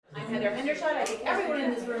Heather Hendershot. I think everyone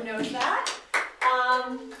in this room knows that.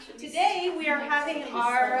 Today we are having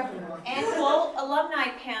our annual alumni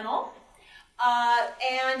panel.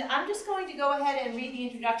 And I'm just going to go ahead and read the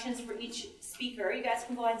introductions for each speaker. You guys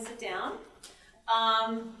can go ahead and sit down.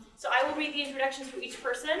 So I will read the introductions for each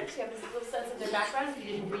person, so you have a little sense of their background if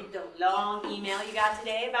you didn't read the long email you got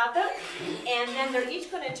today about them. And then they're each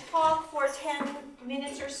going to talk for 10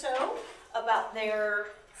 minutes or so about their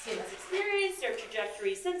CMS experience, their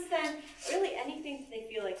trajectory since then, really anything they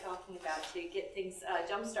feel like talking about to get things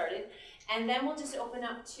jump-started. And then we'll just open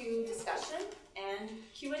up to discussion and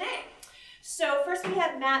Q&A. So first we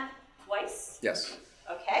have Matt Weiss. Yes.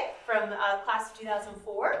 Okay, from class of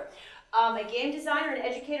 2004. A game designer and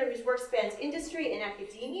educator whose work spans industry and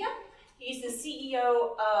academia. He's the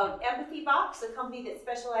CEO of Empathy Box, a company that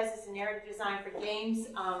specializes in narrative design for games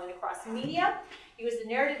and across media. He was the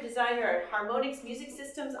narrative designer at Harmonix Music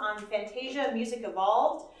Systems on Fantasia Music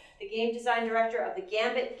Evolved, the game design director of the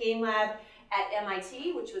Gambit Game Lab at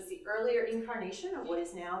MIT, which was the earlier incarnation of what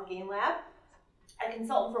is now Game Lab. A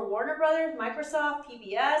consultant for Warner Brothers, Microsoft,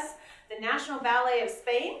 PBS, the National Ballet of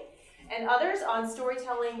Spain, and others on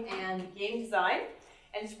storytelling and game design.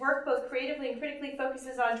 And his work both creatively and critically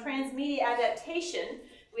focuses on transmedia adaptation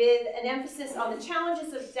with an emphasis on the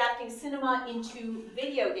challenges of adapting cinema into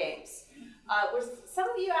video games. Was some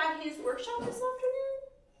of you at his workshop this afternoon?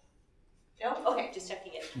 No? Okay, just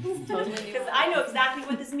checking it. Because I know exactly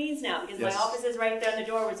what this means now, because my office is right there and the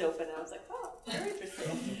door was open, and I was like, oh, very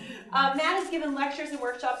interesting. Matt has given lectures and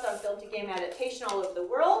workshops on film to game adaptation all over the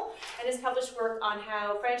world, and has published work on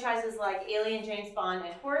how franchises like Alien, James Bond,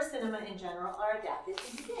 and horror cinema in general are adapted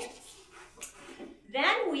into games.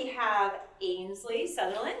 Then we have Ainsley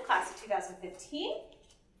Sutherland, class of 2015.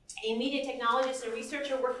 A media technologist and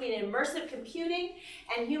researcher working in immersive computing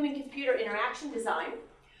and human-computer interaction design.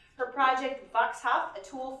 Her project, VoxHop, a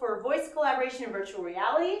tool for voice collaboration in virtual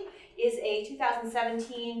reality, is a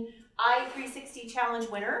 2017 i360 Challenge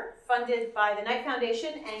winner, funded by the Knight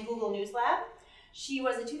Foundation and Google News Lab. She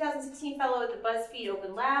was a 2016 fellow at the BuzzFeed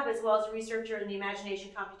Open Lab, as well as a researcher in the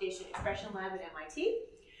Imagination Computation Expression Lab at MIT.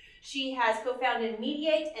 She has co-founded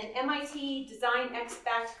Mediate, an MIT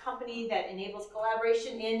DesignX-backed company that enables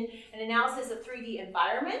collaboration in and analysis of 3D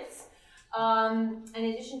environments. In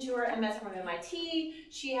addition to her MS from MIT,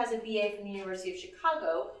 she has a BA from the University of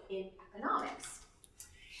Chicago in economics.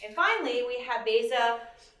 And finally, we have Beza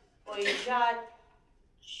Boyajad.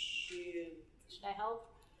 Should I help?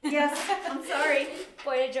 Yes, I'm sorry.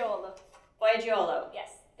 Boyagiolo. Boyagiolo.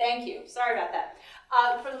 Yes. Thank you. Sorry about that.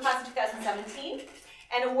 From the class of 2017.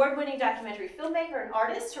 An award-winning documentary filmmaker and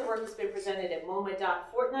artist. Her work has been presented at MoMA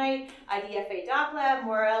Doc Fortnight, IDFA Doc Lab,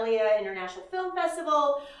 Morelia International Film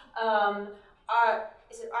Festival.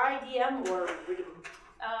 Is it RIDM or RIDM?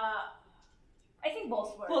 I think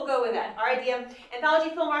both were. We'll go with that. RIDM.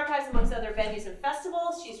 Anthology Film Archives, amongst other venues and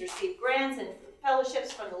festivals. She's received grants and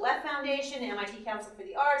fellowships from the Left Foundation, MIT Council for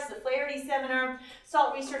the Arts, the Flaherty Seminar,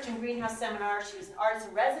 Salt Research and Greenhouse Seminar. She was an artist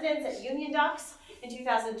in residence at Union Docs in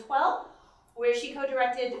 2012. Where she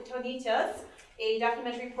co-directed Tonitas, a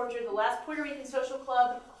documentary portrait of the last Puerto Rican social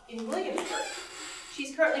club in Williamsburg.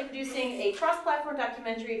 She's currently producing a cross-platform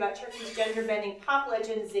documentary about Turkey's gender-bending pop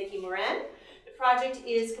legend Zeki Müren. The project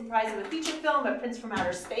is comprised of a feature film, A Prince from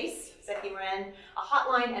Outer Space, Zeki Müren, a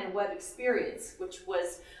hotline and a web experience, which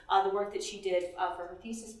was the work that she did for her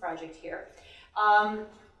thesis project here.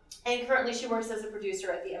 And currently she works as a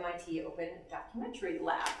producer at the MIT Open Documentary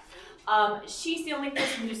Lab. She's the only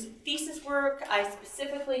person whose thesis work I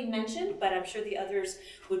specifically mentioned, but I'm sure the others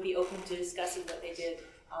would be open to discussing what they did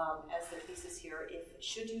as their thesis here,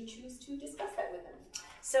 should you choose to discuss that with them.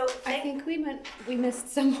 So I think we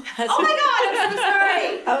missed someone. Oh my God, I'm so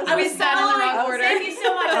sorry. I was sat in the wrong order. Thank you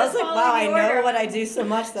so much. I was like, wow, I know what I do so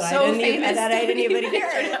much that I didn't even hear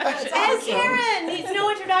it. And awesome. Karen needs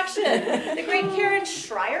no introduction. The great Karen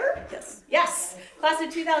Schreier. Yes. Yes. Class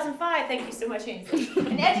of 2005. Thank you so much, Ainsley.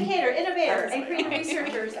 An educator, innovator, and creative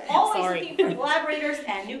researcher, always looking for collaborators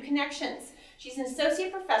and new connections. She's an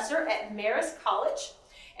associate professor at Marist College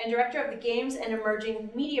and director of the Games and Emerging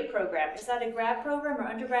Media Program. Is that a grad program or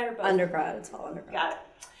undergrad or both? Undergrad, it's all undergrad. Got it.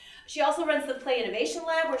 She also runs the Play Innovation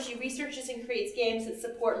Lab, where she researches and creates games that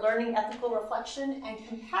support learning, ethical reflection, and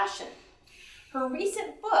compassion. Her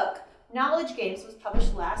recent book, Knowledge Games, was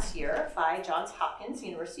published last year by Johns Hopkins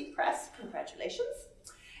University Press. Congratulations.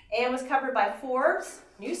 And was covered by Forbes,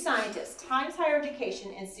 New Scientist, Times Higher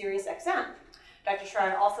Education, and SiriusXM. Dr.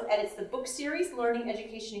 Schreier also edits the book series, Learning,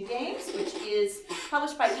 Education, and Games, which is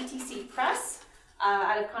published by ETC Press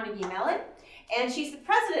out of Carnegie Mellon. And she's the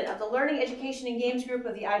president of the Learning, Education, and Games group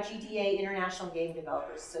of the IGDA, International Game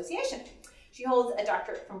Developers Association. She holds a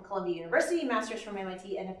doctorate from Columbia University, master's from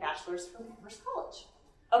MIT, and a bachelor's from Amherst College.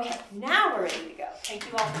 Okay, now we're ready to go. Thank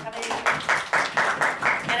you all for coming. And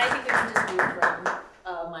I think we can just move from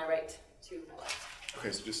my right to my left.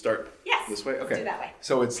 Okay, so just start this way? Let's Okay. do that way.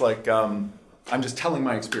 So it's like, I'm just telling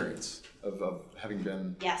my experience of having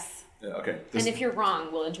been... Yes. Okay. And if you're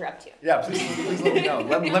wrong, we'll interrupt you. Yeah, please let me know.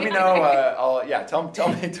 Let me know. Tell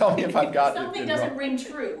me if I've got Something it doesn't wrong. Ring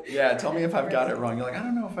true. Yeah, tell me if I've got it wrong. You're like, I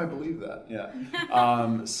don't know if I believe that. Yeah.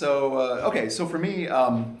 So for me,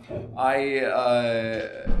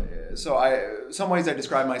 some ways I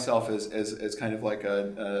describe myself as kind of like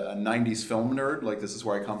a 90s film nerd. Like, this is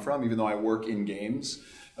where I come from, even though I work in games.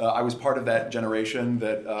 I was part of that generation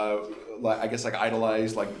that I guess like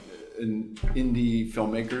idolized like indie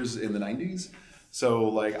filmmakers in the 90s. So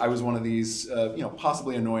like I was one of these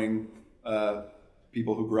possibly annoying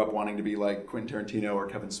people who grew up wanting to be like Quentin Tarantino or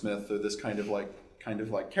Kevin Smith or this kind of like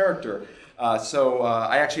character. So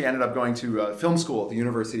I actually ended up going to film school at the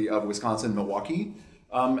University of Wisconsin-Milwaukee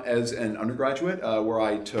as an undergraduate, where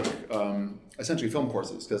I took essentially film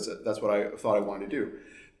courses because that's what I thought I wanted to do.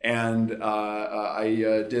 And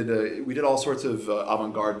we did all sorts of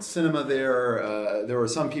avant-garde cinema there. There were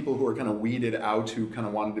some people who were kind of weeded out who kind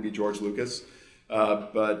of wanted to be George Lucas,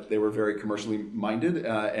 but they were very commercially minded.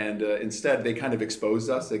 And instead, they kind of exposed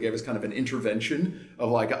us. They gave us kind of an intervention of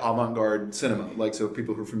like avant-garde cinema. Like, so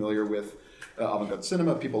people who are familiar with avant-garde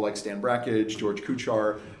cinema, people like Stan Brakhage, George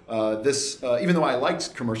Kuchar. Even though I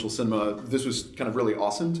liked commercial cinema, this was kind of really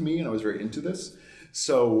awesome to me, and I was very into this.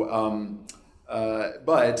 So.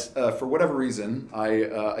 But for whatever reason,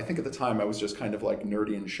 I think at the time I was just kind of like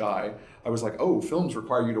nerdy and shy. I was like, oh, films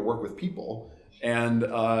require you to work with people. And,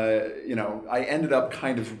 I ended up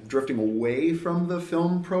kind of drifting away from the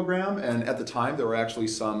film program. And at the time, there were actually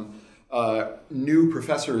some new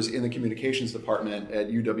professors in the communications department at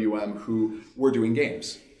UWM who were doing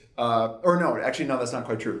games. No, that's not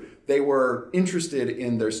quite true. They were interested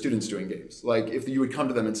in their students doing games. Like, if you would come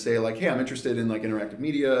to them and say, like, hey, I'm interested in like interactive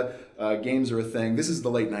media, games are a thing. This is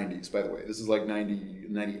the late 90s, by the way. This is like 90,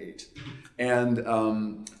 98. And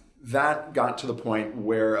that got to the point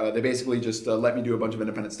where they basically just let me do a bunch of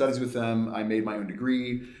independent studies with them. I made my own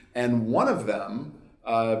degree. And one of them,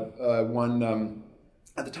 at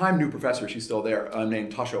the time, new professor, she's still there,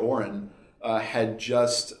 named Tasha Oren, had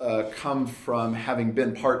just come from having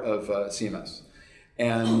been part of CMS.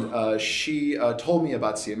 And she told me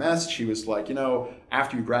about CMS. She was like,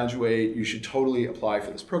 after you graduate, you should totally apply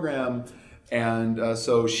for this program. And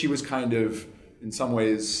so she was kind of, in some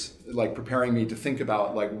ways, like preparing me to think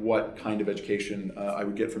about like what kind of education I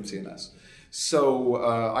would get from CMS. So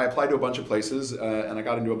I applied to a bunch of places and I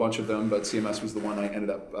got into a bunch of them, but CMS was the one I ended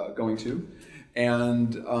up going to.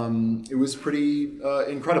 And it was pretty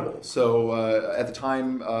incredible. So at the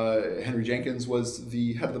time, Henry Jenkins was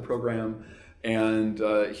the head of the program, and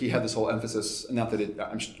he had this whole emphasis, not that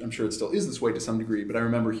I'm sure it still is this way to some degree, but I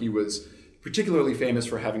remember he was particularly famous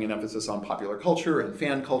for having an emphasis on popular culture and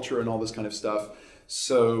fan culture and all this kind of stuff.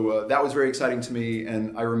 So that was very exciting to me,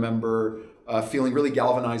 and I remember feeling really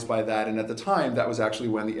galvanized by that. And at the time, that was actually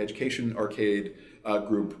when the Education Arcade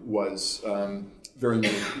group was very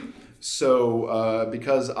new. So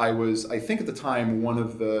because I was, I think at the time, one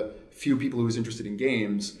of the few people who was interested in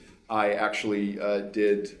games, I actually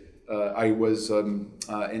I was an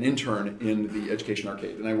intern in the Education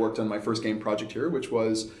Arcade. And I worked on my first game project here, which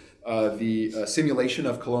was the simulation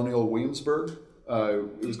of Colonial Williamsburg.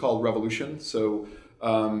 It was called Revolution. So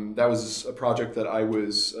that was a project that I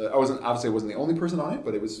wasn't the only person on it,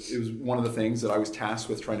 but it was one of the things that I was tasked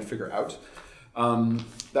with trying to figure out.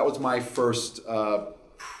 That was my first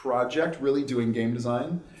project really doing game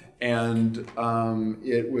design, and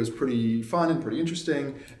it was pretty fun and pretty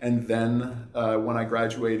interesting. And then when I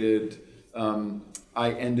graduated,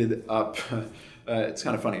 I ended up it's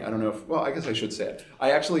kind of funny, I don't know if, well, I guess I should say it.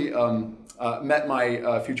 I actually met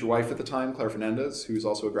my future wife at the time, Claire Fernandez, who's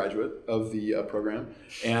also a graduate of the program,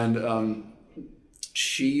 and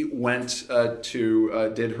she went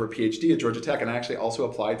did her PhD at Georgia Tech, and I actually also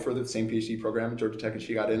applied for the same PhD program at Georgia Tech, and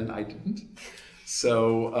she got in and I didn't.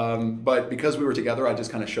 So, but because we were together, I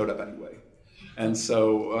just kind of showed up anyway. And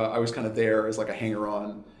so I was kind of there as like a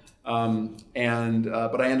hanger-on.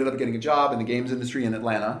 But I ended up getting a job in the games industry in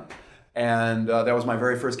Atlanta. And that was my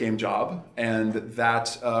very first game job. And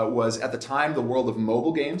that was, at the time, the world of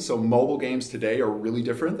mobile games. So mobile games today are really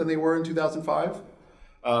different than they were in 2005.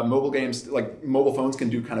 Mobile games, like mobile phones can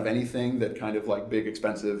do kind of anything that kind of like big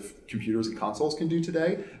expensive computers and consoles can do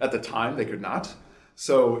today. At the time, they could not.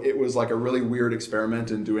 So it was like a really weird experiment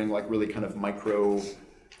in doing like really kind of micro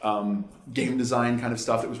game design kind of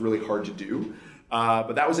stuff that was really hard to do.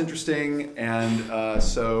 But that was interesting, and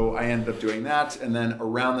so I ended up doing that. And then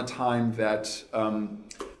around the time that around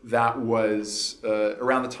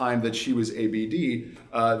the time that she was ABD,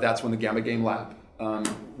 that's when the Gamma Game Lab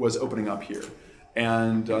was opening up here.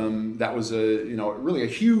 And that was really a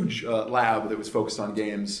huge lab that was focused on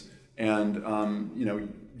games and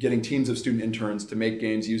getting teams of student interns to make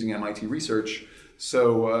games using MIT research.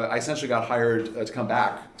 So I essentially got hired to come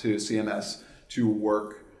back to CMS to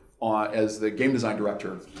work as the game design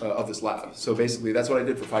director of this lab. So basically that's what I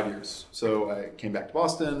did for 5 years. So I came back to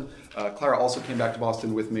Boston. Clara also came back to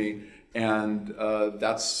Boston with me, and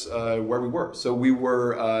that's where we were. So we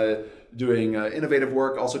were doing innovative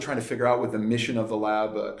work, also trying to figure out what the mission of the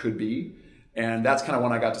lab could be. And that's kind of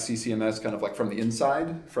when I got to see CMS kind of like from the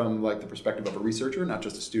inside, from like the perspective of a researcher, not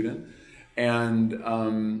just a student. And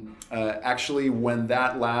actually when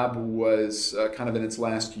that lab was kind of in its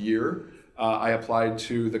last year, I applied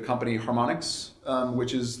to the company Harmonix,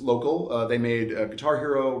 which is local. They made Guitar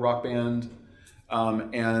Hero, Rock Band,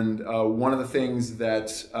 and one of the things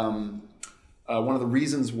that one of the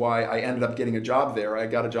reasons why I ended up getting a job there, I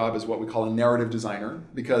got a job as what we call a narrative designer,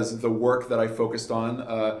 because the work that I focused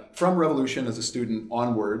on from Revolution as a student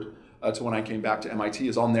onward to when I came back to MIT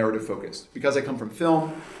is all narrative focused. Because I come from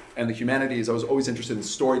film and the humanities, I was always interested in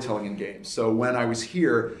storytelling in games. So when I was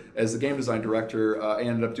here as the game design director, I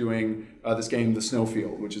ended up doing this game, The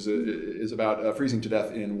Snowfield, which is about freezing to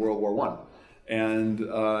death in World War I. And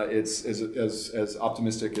it's as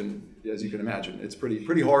optimistic as you can imagine. It's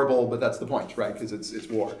pretty horrible, but that's the point, right? Because it's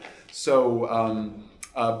war. So,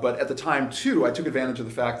 but at the time too, I took advantage of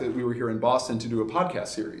the fact that we were here in Boston to do a podcast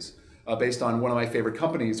series based on one of my favorite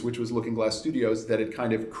companies, which was Looking Glass Studios, that had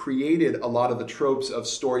kind of created a lot of the tropes of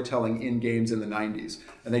storytelling in games in the 90s.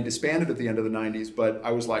 And they disbanded at the end of the 90s, but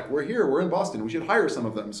I was like, we're here, we're in Boston, we should hire some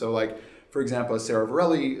of them. So like, for example, Sarah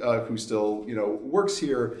Varelli, who still works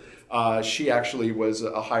here, she actually was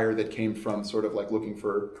a hire that came from sort of like looking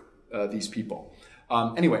for these people.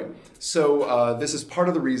 Anyway, so this is part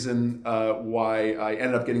of the reason why I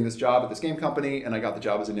ended up getting this job at this game company, and I got the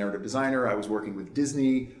job as a narrative designer. I was working with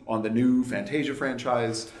Disney on the new Fantasia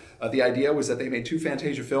franchise. The idea was that they made 2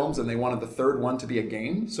 Fantasia films, and they wanted the third one to be a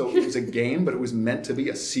game. So it was a game, but it was meant to be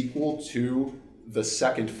a sequel to the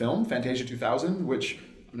second film, Fantasia 2000, which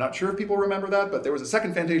I'm not sure if people remember that, but there was a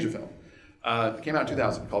second Fantasia film. It came out in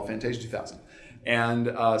 2000 called Fantasia 2000.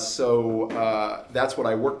 And so that's what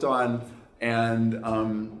I worked on. And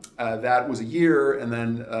that was a year. And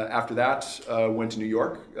then after that, went to New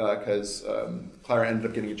York because Clara ended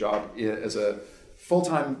up getting a job as a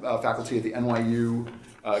full-time faculty at the NYU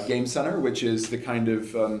Game Center, which is the kind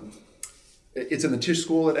of, it's in the Tisch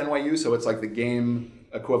School at NYU. So it's like the game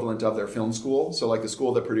equivalent of their film school. So like the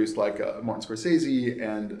school that produced like Martin Scorsese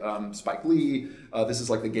and Spike Lee, this is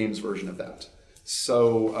like the games version of that.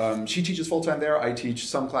 So she teaches full-time there. I teach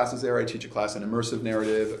some classes there. I teach a class in immersive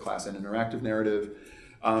narrative, a class in interactive narrative.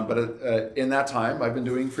 But in that time, I've been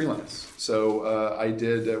doing freelance. So I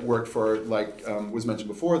did work for, like was mentioned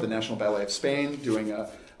before, the National Ballet of Spain, doing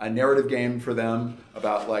a narrative game for them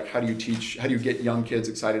about like how do you get young kids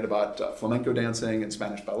excited about flamenco dancing and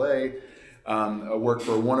Spanish ballet. I worked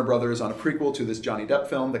for Warner Brothers on a prequel to this Johnny Depp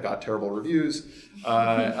film that got terrible reviews.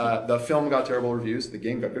 The film got terrible reviews. The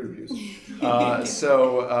game got good reviews.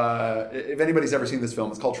 So if anybody's ever seen this film,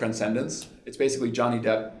 it's called Transcendence. It's basically Johnny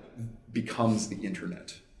Depp becomes the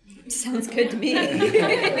internet. Sounds good to me.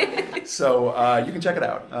 So you can check it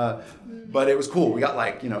out. But it was cool. We got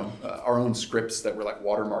like, our own scripts that were like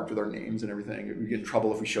watermarked with our names and everything. We'd get in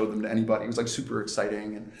trouble if we showed them to anybody. It was like super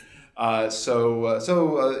exciting. And so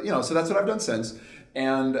that's what I've done since.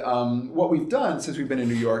 And what we've done since we've been in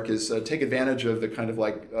New York is take advantage of the kind of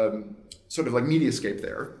like sort of like mediascape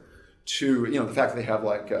there to, the fact that they have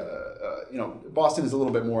like, Boston is a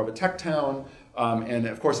little bit more of a tech town. And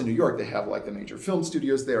of course in New York, they have like the major film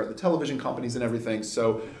studios there, the television companies and everything.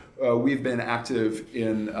 So we've been active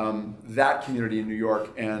in that community in New York.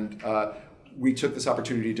 And we took this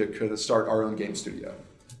opportunity to kind of start our own game studio.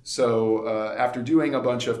 So after doing a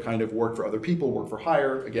bunch of kind of work for other people, work for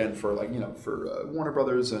hire, again for like, for Warner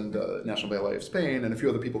Brothers and National Ballet of Spain and a few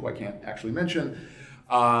other people who I can't actually mention,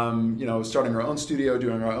 starting our own studio,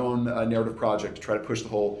 doing our own narrative project to try to push the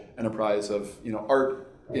whole enterprise of, art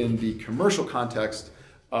in the commercial context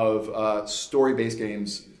of story-based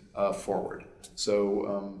games forward.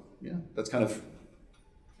 So that's kind of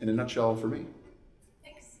in a nutshell for me.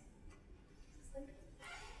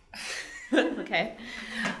 Okay.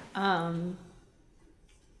 I'll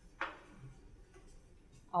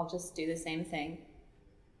just do the same thing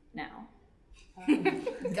now.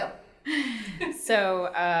 Go. So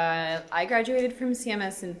I graduated from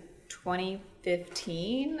CMS in 2014.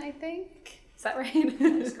 2015, I think. Is that right?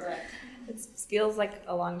 That's correct. It feels like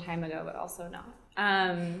a long time ago, but also not.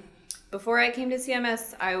 Before I came to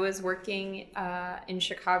CMS, I was working in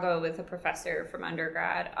Chicago with a professor from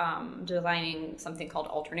undergrad, designing something called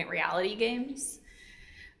alternate reality games,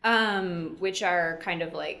 which are kind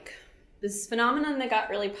of like this phenomenon that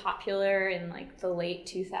got really popular in like the late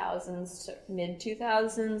 2000s to mid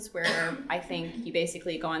 2000s, where I think you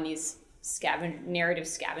basically go on these narrative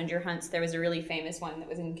scavenger hunts. There was a really famous one that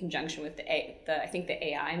was in conjunction with I think the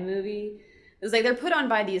AI movie. It was like they're put on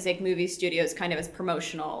by these like movie studios kind of as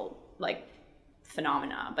promotional like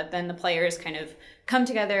phenomena, but then the players kind of come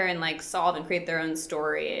together and like solve and create their own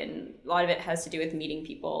story, and a lot of it has to do with meeting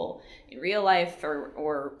people in real life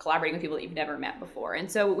or collaborating with people that you've never met before.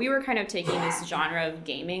 And so we were kind of taking this genre of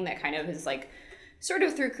gaming that kind of is like sort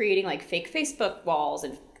of through creating like fake Facebook walls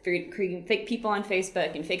and creating fake people on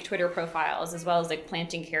Facebook and fake Twitter profiles, as well as like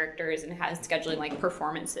planting characters and scheduling like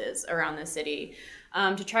performances around the city,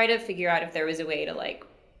 to try to figure out if there was a way to like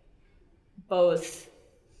both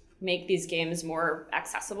make these games more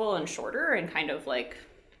accessible and shorter and kind of like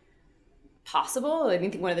possible. I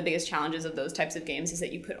think one of the biggest challenges of those types of games is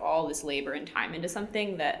that you put all this labor and time into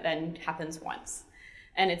something that then happens once.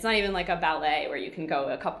 And it's not even like a ballet where you can go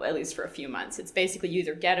at least for a few months. It's basically you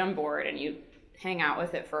either get on board and you hang out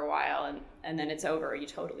with it for a while and then it's over, you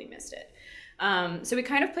totally missed it. So we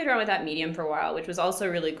kind of played around with that medium for a while, which was also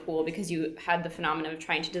really cool because you had the phenomenon of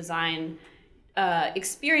trying to design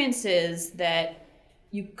experiences that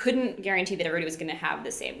you couldn't guarantee that everybody was going to have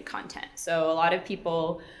the same content. So a lot of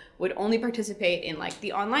people would only participate in like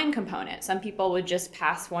the online component. Some people would just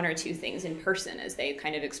pass one or two things in person as they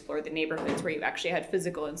kind of explored the neighborhoods where you actually had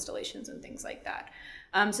physical installations and things like that.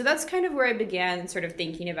 So that's kind of where I began sort of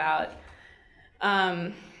thinking about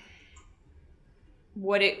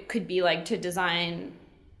what it could be like to design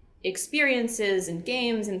experiences and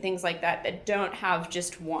games and things like that don't have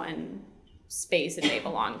just one space that they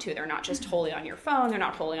belong to. They're not just wholly on your phone, they're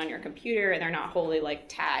not wholly on your computer, and they're not wholly like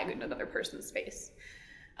tagged in another person's space.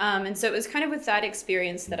 And so it was kind of with that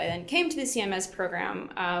experience that I then came to the CMS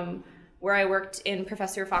program, where I worked in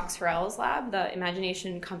Professor Fox Harrell's lab, the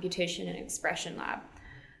Imagination, Computation, and Expression lab.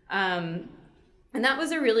 And that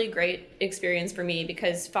was a really great experience for me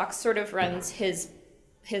because Fox sort of runs his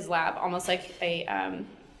lab almost like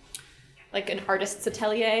like an artist's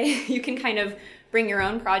atelier. You can kind of bring your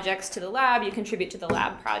own projects to the lab, you contribute to the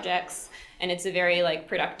lab projects, and it's a very like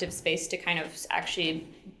productive space to kind of actually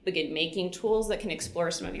begin making tools that can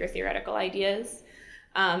explore some of your theoretical ideas,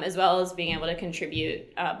 as well as being able to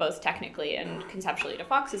contribute both technically and conceptually to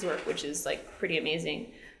Fox's work, which is like pretty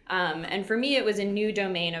amazing. And for me, it was a new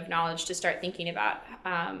domain of knowledge to start thinking about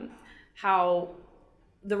how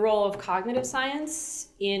the role of cognitive science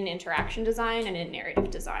in interaction design and in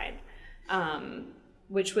narrative design,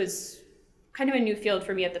 which was kind of a new field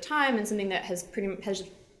for me at the time and something that has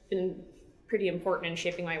been pretty important in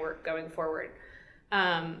shaping my work going forward.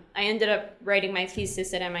 I ended up writing my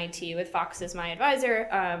thesis at MIT with Fox as my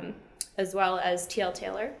advisor, as well as T.L.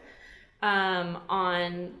 Taylor,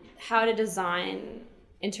 on how to design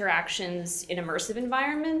interactions in immersive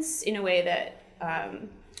environments in a way that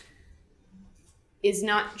is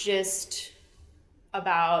not just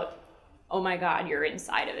about, oh my God, you're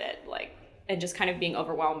inside of it, like, and just kind of being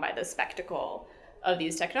overwhelmed by the spectacle of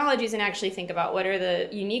these technologies, and actually think about what are the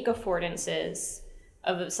unique affordances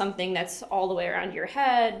of something that's all the way around your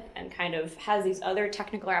head and kind of has these other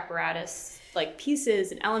technical apparatus like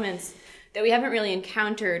pieces and elements that we haven't really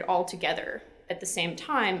encountered all together at the same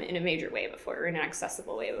time in a major way before, or in an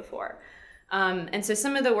accessible way before. And so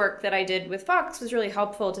some of the work that I did with Fox was really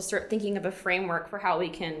helpful to start thinking of a framework for how we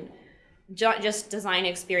can just design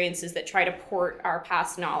experiences that try to port our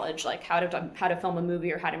past knowledge, like how to film a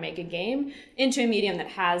movie or how to make a game, into a medium that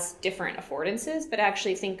has different affordances, but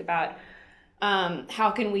actually think about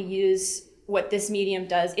how can we use what this medium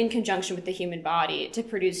does in conjunction with the human body to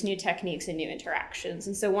produce new techniques and new interactions.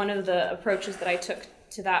 And so one of the approaches that I took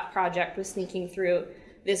to that project was thinking through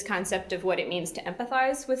this concept of what it means to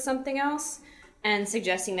empathize with something else, and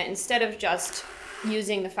suggesting that instead of just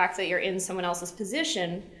using the fact that you're in someone else's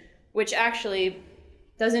position, which actually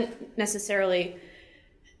doesn't necessarily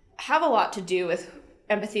have a lot to do with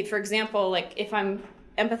empathy. For example, like if I'm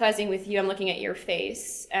empathizing with you, I'm looking at your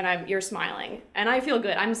face and you're smiling and I feel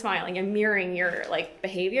good, I'm smiling, I'm mirroring your like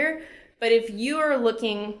behavior. But if you are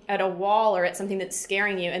looking at a wall or at something that's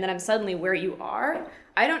scaring you and then I'm suddenly where you are,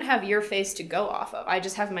 I don't have your face to go off of. I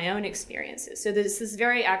just have my own experiences. So this is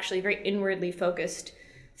very inwardly focused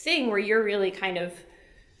thing where you're really kind of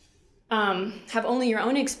have only your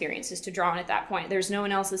own experiences to draw on at that point. There's no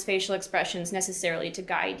one else's facial expressions necessarily to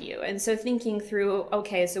guide you. And so thinking through,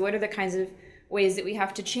 okay, so what are the kinds of ways that we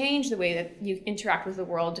have to change the way that you interact with the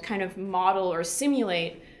world to kind of model or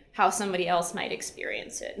simulate how somebody else might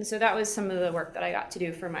experience it. And so that was some of the work that I got to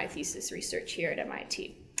do for my thesis research here at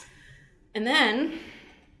MIT. And then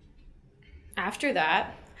after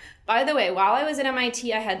that, by the way, while I was at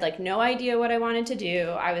MIT, I had like no idea what I wanted to do.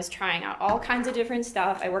 I was trying out all kinds of different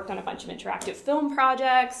stuff. I worked on a bunch of interactive film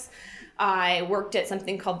projects. I worked at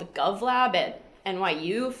something called the GovLab at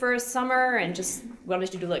NYU for a summer and just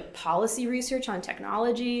wanted to do like policy research on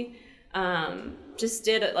technology. Just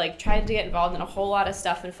tried to get involved in a whole lot of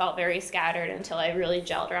stuff and felt very scattered until I really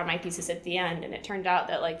gelled around my thesis at the end. And it turned out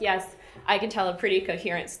that yes, I can tell a pretty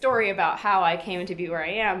coherent story about how I came to be where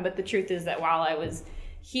I am. But the truth is that while I was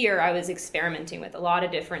here, I was experimenting with a lot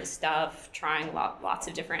of different stuff, trying lots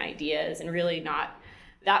of different ideas, and really not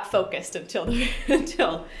that focused until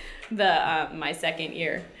my second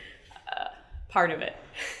year part of it.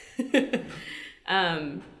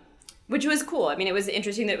 Which was cool. I mean, it was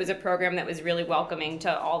interesting that it was a program that was really welcoming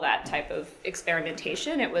to all that type of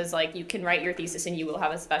experimentation. It was like, you can write your thesis and you will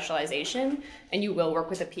have a specialization, and you will work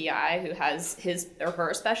with a PI who has his or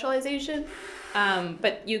her specialization.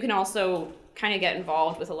 But you can also kind of get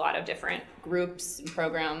involved with a lot of different groups and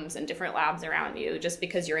programs and different labs around you. Just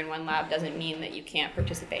because you're in one lab doesn't mean that you can't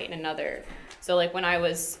participate in another. So like when I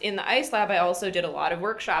was in the ICE lab, I also did a lot of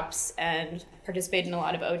workshops and participated in a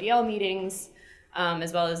lot of ODL meetings,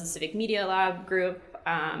 as well as the Civic Media Lab group.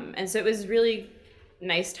 And so it was really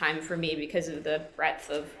nice time for me because of the breadth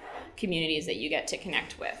of communities that you get to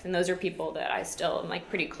connect with. And those are people that I still am like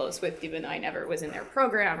pretty close with, even though I never was in their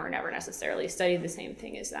program or never necessarily studied the same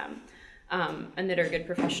thing as them. And that are good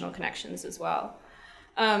professional connections as well.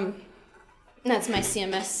 That's my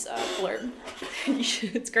CMS blurb.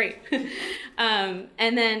 It's great. And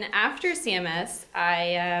then after CMS,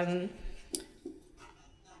 I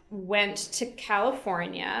went to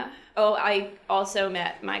California. Oh, I also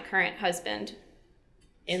met my current husband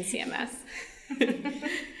in CMS.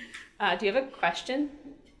 Do you have a question?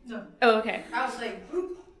 No. Oh, okay. I was like,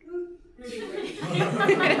 oop.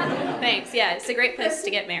 Thanks. Yeah, it's a great place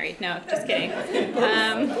to get married. No, just kidding.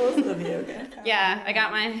 Both of you, okay. Yeah,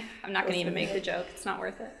 I'm not going to even make the joke. It's not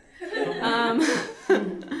worth it.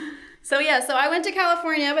 So I went to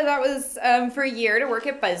California, but that was for a year to work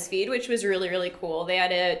at BuzzFeed, which was really, really cool. They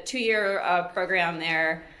had a 2-year program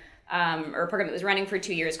there, or a program that was running for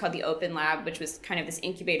 2 years called the Open Lab, which was kind of this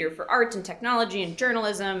incubator for art and technology and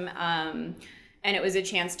journalism. And it was a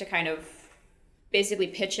chance to kind of basically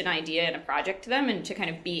pitch an idea and a project to them and to kind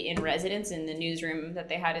of be in residence in the newsroom that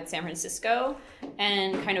they had in San Francisco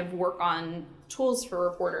and kind of work on tools for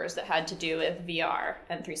reporters that had to do with VR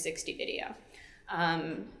and 360 video.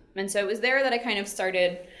 And so it was there that I kind of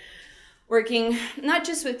started working not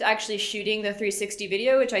just with actually shooting the 360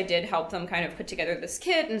 video, which I did help them kind of put together this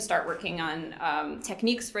kit and start working on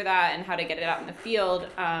techniques for that and how to get it out in the field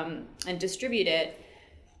and distribute it.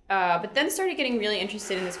 But then started getting really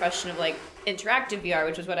interested in this question of like interactive VR,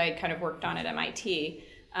 which was what I kind of worked on at MIT,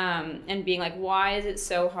 and being like, why is it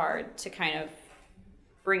so hard to kind of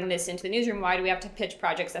bring this into the newsroom? Why do we have to pitch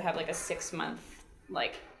projects that have like a 6-month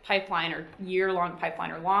like pipeline or year-long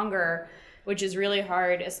pipeline or longer, which is really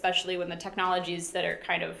hard, especially when the technologies that are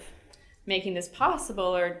kind of making this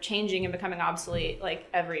possible are changing and becoming obsolete like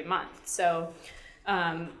every month. So,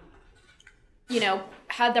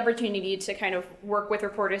 had the opportunity to kind of work with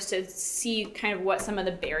reporters to see kind of what some of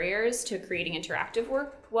the barriers to creating interactive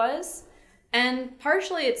work was. And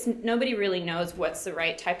partially it's nobody really knows what's the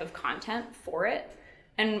right type of content for it.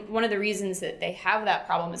 And one of the reasons that they have that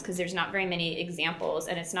problem is because there's not very many examples,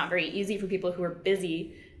 and it's not very easy for people who are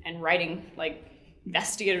busy and writing like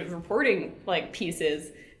investigative reporting like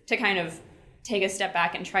pieces to kind of take a step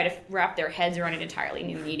back and try to wrap their heads around an entirely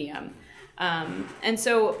new medium. And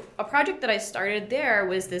so a project that I started there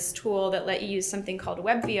was this tool that let you use something called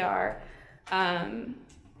WebVR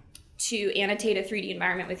to annotate a 3D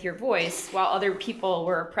environment with your voice while other people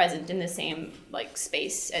were present in the same like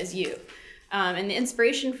space as you. And the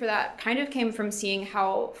inspiration for that kind of came from seeing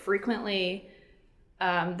how frequently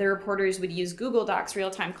the reporters would use Google Docs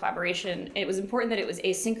real-time collaboration. It was important that it was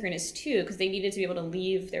asynchronous too, because they needed to be able to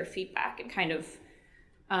leave their feedback in kind of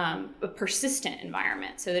a persistent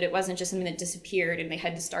environment so that it wasn't just something that disappeared and they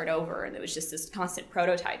had to start over and it was just this constant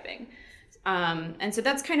prototyping. And so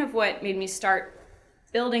that's kind of what made me start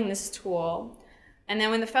building this tool. And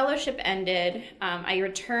then when the fellowship ended, I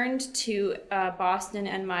returned to Boston,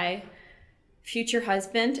 and my future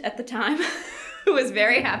husband at the time who was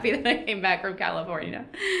very happy that I came back from California.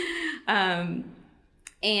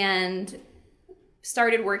 and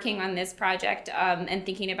started working on this project and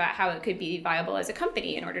thinking about how it could be viable as a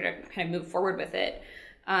company in order to kind of move forward with it.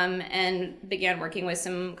 And began working with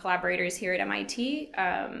some collaborators here at MIT.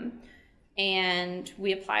 And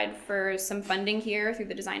we applied for some funding here through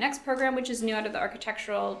the DesignX program, which is new out of the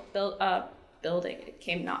architectural building. It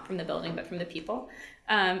came not from the building, but from the people,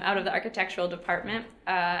 out of the architectural department,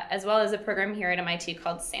 as well as a program here at MIT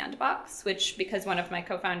called Sandbox, which, because one of my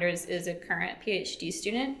co-founders is a current PhD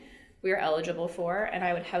student, we are eligible for, and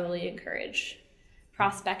I would heavily encourage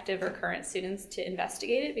prospective or current students to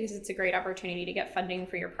investigate it because it's a great opportunity to get funding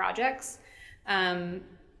for your projects. And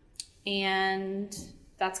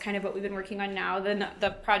that's kind of what we've been working on now. Then the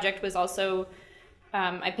project was also,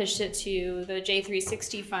 I pitched it to the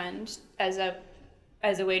J360 Fund as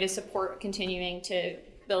a way to support continuing to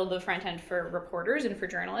build the front end for reporters and for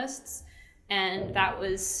journalists. And that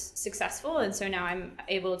was successful. And so now I'm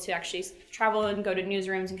able to actually travel and go to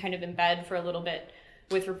newsrooms and kind of embed for a little bit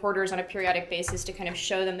with reporters on a periodic basis to kind of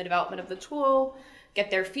show them the development of the tool,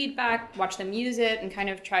 get their feedback, watch them use it, and kind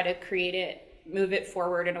of try to create it, move it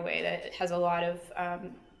forward in a way that has a lot of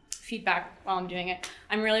feedback while I'm doing it.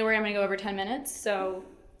 I'm really worried I'm gonna go over 10 minutes, so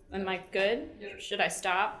am I good? Should I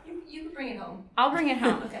stop? You can bring it home. I'll bring it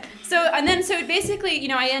home. Okay. So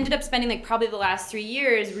basically, I ended up spending like probably the last 3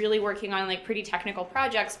 years really working on like pretty technical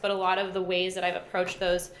projects, but a lot of the ways that I've approached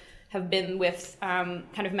those have been with kind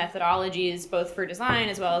of methodologies, both for design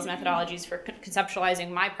as well as methodologies for conceptualizing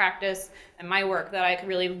my practice and my work that I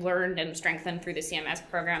really learned and strengthened through the CMS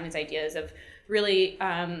program, these ideas of really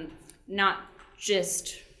not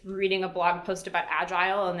just reading a blog post about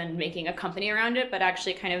Agile and then making a company around it, but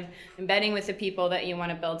actually kind of embedding with the people that you want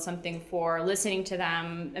to build something for, listening to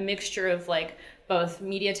them, a mixture of like both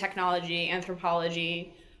media technology,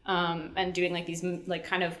 anthropology, and doing like these like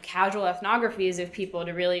kind of casual ethnographies of people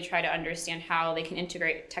to really try to understand how they can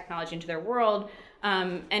integrate technology into their world.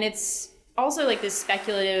 And it's also like this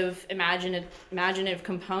speculative, imaginative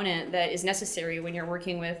component that is necessary when you're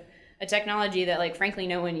working with a technology that like frankly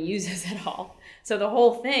no one uses at all. So the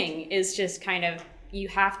whole thing is just kind of, you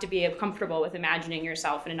have to be comfortable with imagining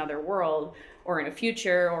yourself in another world or in a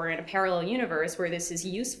future or in a parallel universe where this is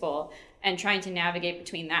useful, and trying to navigate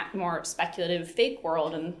between that more speculative fake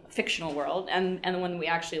world and fictional world and the one we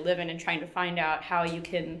actually live in, and trying to find out how you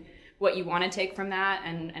can, what you want to take from that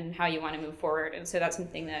and how you want to move forward. And so that's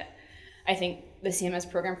something that I think the CMS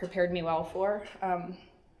program prepared me well for.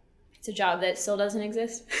 It's a job that still doesn't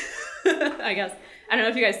exist, I guess. I don't know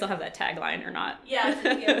if you guys still have that tagline or not. Yeah,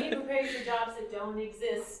 be prepared for jobs that don't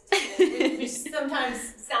exist, which sometimes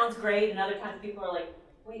sounds great, and other times people are like,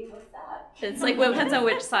 wait, what's that? It's like, well, it depends on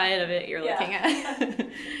which side of it you're looking at.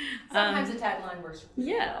 Sometimes the tagline works.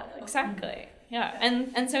 Yeah, exactly. Yeah,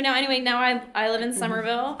 and so now I live in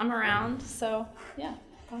Somerville. I'm around, so yeah,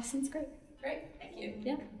 Boston's great. Great, thank you.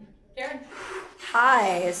 Yeah. Karen?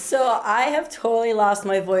 Hi, so I have totally lost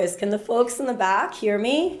my voice. Can the folks in the back hear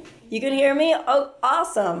me? You can hear me? Oh,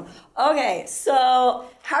 awesome. Okay, so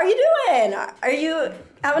how are you doing? Are you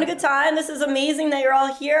having a good time? This is amazing that you're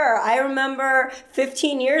all here. I remember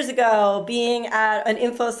 15 years ago being at an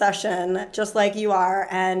info session just like you are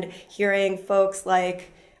and hearing folks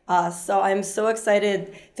like us. So I'm so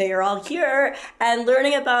excited that you're all here and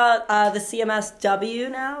learning about the CMSW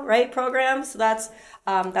now, right, program. So that's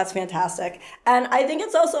fantastic. And I think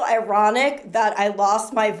it's also ironic that I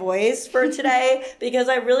lost my voice for today because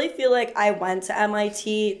I really feel like I went to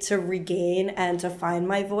MIT to regain and to find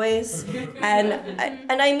my voice. And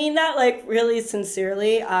I mean that like really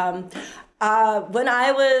sincerely. When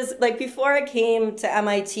I was, like, before I came to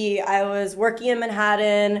MIT, I was working in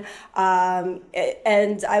Manhattan,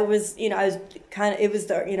 and I was kind of, it was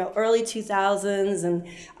the, early 2000s, and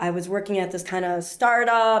I was working at this kind of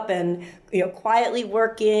startup and, quietly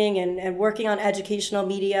working and working on educational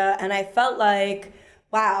media, and I felt like,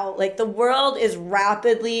 wow, like the world is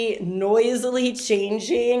rapidly, noisily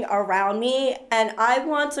changing around me, and I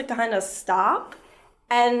want to kind of stop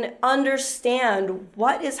and understand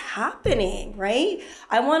what is happening, right?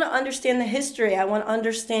 I want to understand the history. I want to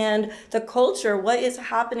understand the culture, what is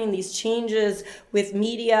happening, these changes with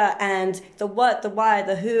media and the what, the why,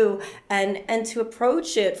 the who, and to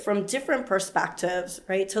approach it from different perspectives,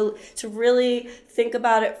 right? To really think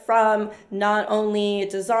about it from not only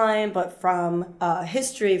design, but from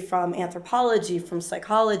history, from anthropology, from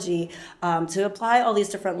psychology, to apply all these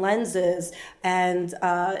different lenses. And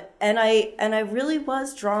I really was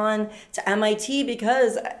drawn to MIT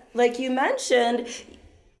because, like you mentioned,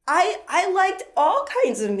 I liked all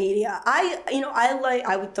kinds of media.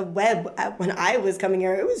 The web when I was coming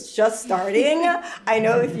here, it was just starting. I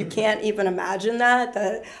know if you can't even imagine that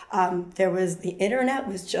the internet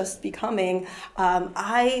was just becoming.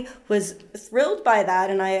 I was thrilled by that,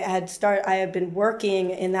 and I had been working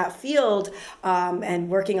in that field and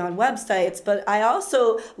working on websites, but I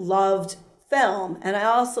also loved film, and I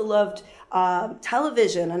also loved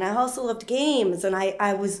television, and I also loved games, and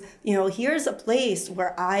I was, here's a place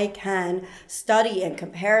where I can study and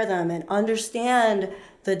compare them and understand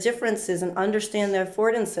the differences and understand their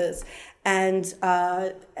affordances. And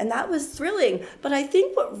that was thrilling. But I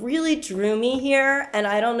think what really drew me here, and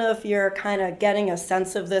I don't know if you're kind of getting a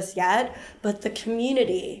sense of this yet, but the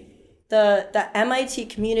community, the MIT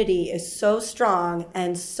community is so strong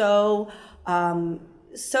and so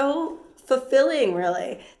fulfilling,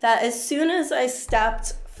 really, that as soon as I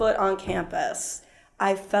stepped foot on campus,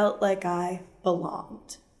 I felt like I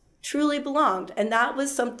belonged, truly belonged. And that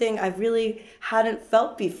was something I really hadn't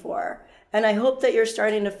felt before. And I hope that you're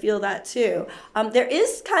starting to feel that too. There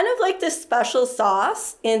is kind of like this special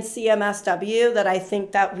sauce in CMSW that I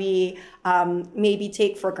think that we maybe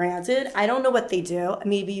take for granted. I don't know what they do.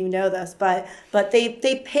 Maybe you know this, but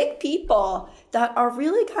they pick people that are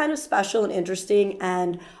really kind of special and interesting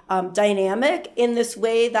and dynamic in this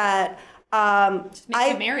way that Just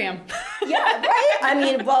make you marry him. yeah, right. I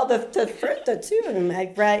mean, well, the two,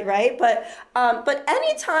 right. But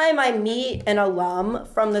anytime I meet an alum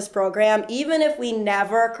from this program, even if we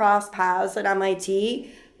never cross paths at MIT,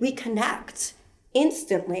 we connect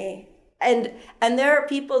instantly. And there are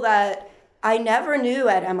people that I never knew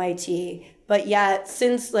at MIT, but yet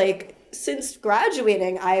since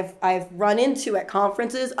graduating, I've run into at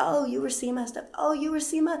conferences. Oh, you were SEMA stuff. Oh, you were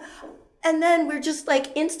SEMA. And then we're just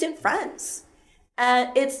like instant friends.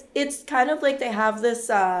 And it's kind of like they have this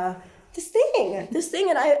thing,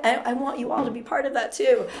 and I want you all to be part of that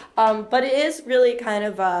too. But it is really kind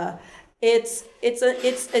of it's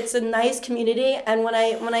a nice community. And when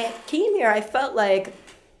I came here, I felt like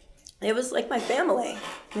it was like my family.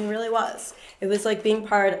 It really was. It was like being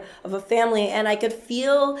part of a family, and I could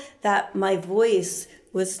feel that my voice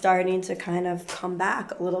was starting to kind of come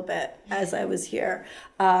back a little bit as I was here.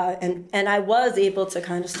 And I was able to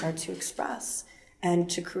kind of start to express and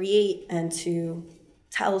to create and to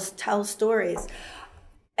tell stories.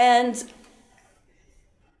 And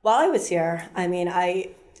while I was here, I mean,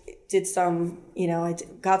 I did some, I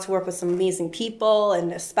got to work with some amazing people,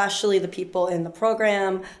 and especially the people in the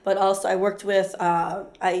program, but also I worked with,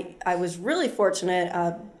 I was really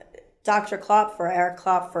fortunate, Dr. Klopfer, Eric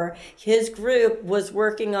Klopfer, his group was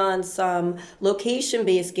working on some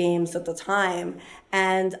location-based games at the time,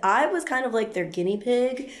 and I was kind of like their guinea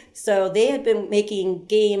pig. So they had been making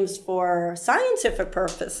games for scientific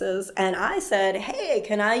purposes, and I said, hey,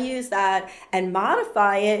 can I use that and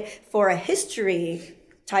modify it for a history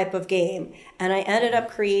type of game? And I ended up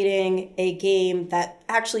creating a game that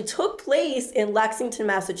actually took place in Lexington,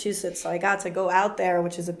 Massachusetts. So I got to go out there,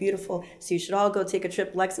 which is so you should all go take a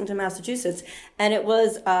trip to Lexington, Massachusetts. And it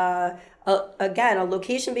was, again, a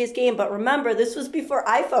location-based game. But remember, this was before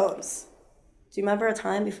iPhones. Do you remember a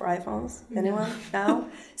time before iPhones? Anyone? No?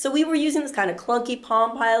 So we were using this kind of clunky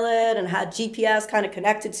Palm Pilot and had GPS kind of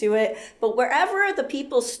connected to it. But wherever the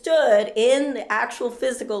people stood in the actual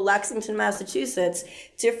physical Lexington, Massachusetts,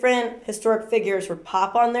 different historic figures would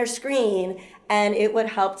pop on their screen, and it would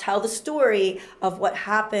help tell the story of what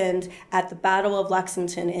happened at the Battle of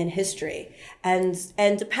Lexington in history. And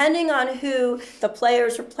depending on who the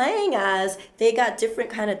players were playing as, they got different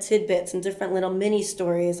kind of tidbits and different little mini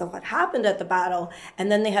stories of what happened at the battle. And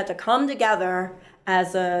then they had to come together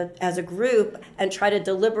as a group and try to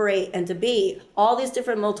deliberate and debate all these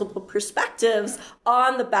different multiple perspectives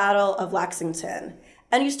on the Battle of Lexington.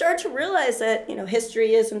 And you start to realize that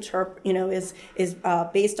history is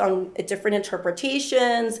based on different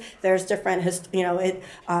interpretations. There's different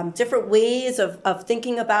different ways of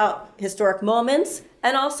thinking about historic moments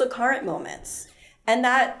and also current moments. And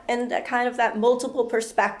that kind of that multiple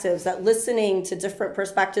perspectives, that listening to different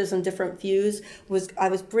perspectives and different views I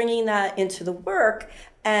was bringing that into the work.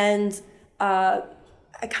 And I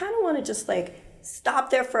kind of want to just stop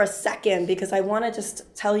there for a second, because I want to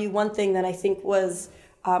just tell you one thing that I think was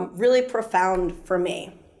really profound for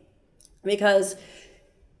me. Because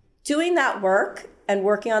doing that work and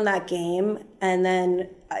working on that game, and then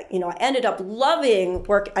I ended up loving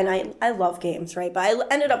work, and I love games, right? But I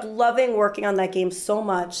ended up loving working on that game so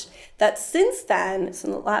much that since then, so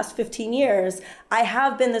in the last 15 years, I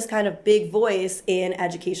have been this kind of big voice in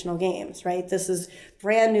educational games, right? This is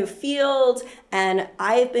brand new field, and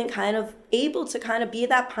I've been kind of able to kind of be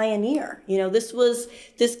that pioneer.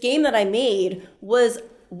 This game that I made was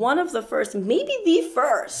one of the first, maybe the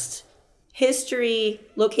first history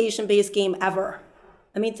location-based game ever.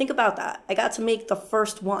 I mean, think about that. I got to make the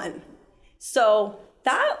first one. So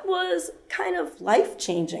that was kind of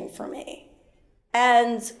life-changing for me.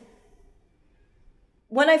 And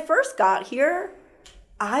when I first got here,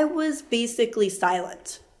 I was basically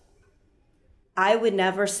silent. I would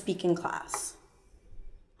never speak in class.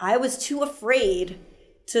 I was too afraid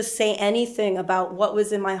to say anything about what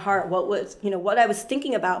was in my heart, what I was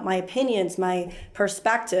thinking about, my opinions, my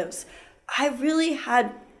perspectives. I really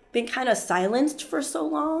had been kind of silenced for so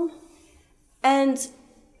long. And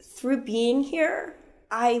through being here,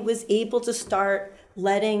 I was able to start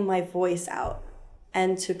letting my voice out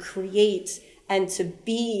and to create and to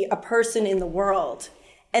be a person in the world.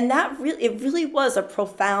 And it really was a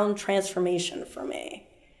profound transformation for me,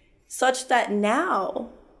 such that now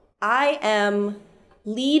I am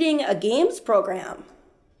leading a games program.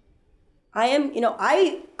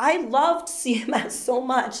 I loved CMS so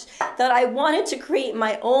much that I wanted to create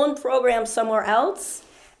my own program somewhere else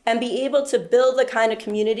and be able to build the kind of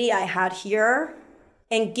community I had here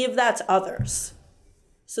and give that to others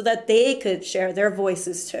so that they could share their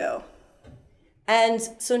voices too. And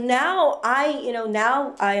so now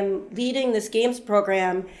I'm leading this games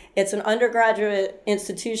program. It's an undergraduate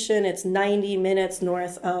institution. It's 90 minutes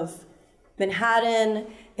north of Manhattan.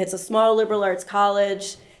 It's a small liberal arts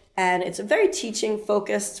college. And it's a very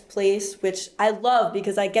teaching-focused place, which I love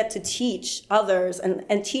because I get to teach others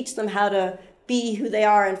and teach them how to be who they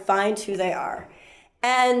are and find who they are.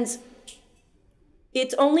 And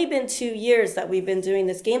it's only been 2 years that we've been doing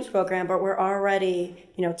this games program, but we're already,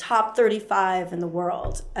 top 35 in the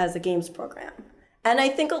world as a games program. And I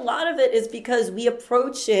think a lot of it is because we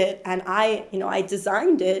approach it, and I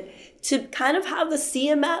designed it to kind of have the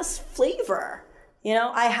CMS flavor.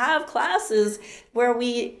 I have classes where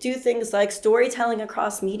we do things like storytelling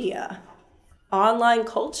across media, online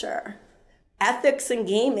culture, ethics in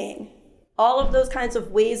gaming, all of those kinds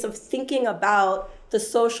of ways of thinking about the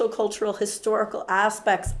social, cultural, historical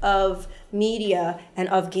aspects of media and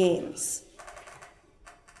of games.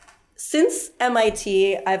 Since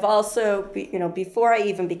MIT, I've also, before I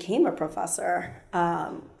even became a professor,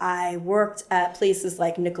 I worked at places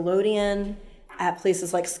like Nickelodeon, at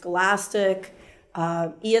places like Scholastic,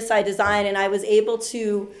 ESI Design, and I was able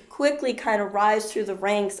to quickly kind of rise through the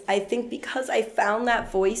ranks, I think because I found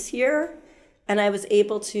that voice here and I was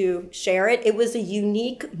able to share it. It was a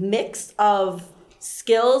unique mix of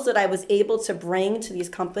skills that I was able to bring to these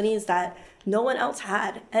companies that no one else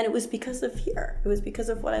had, and it was because of here. It was because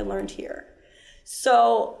of what I learned here.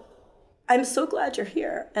 So I'm so glad you're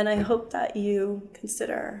here, and I hope that you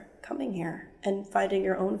consider coming here and finding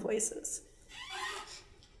your own voices.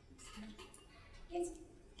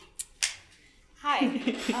 Hi.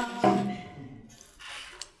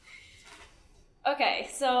 Okay,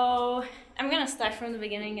 so I'm gonna start from the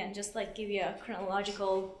beginning and just give you a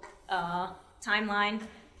chronological timeline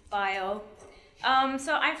bio.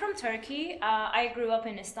 So I'm from Turkey. I grew up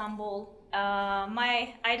in Istanbul.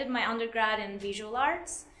 I did my undergrad in visual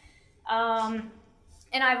arts,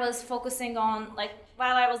 and I was focusing on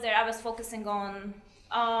while I was there, I was focusing on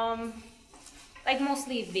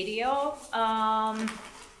mostly video,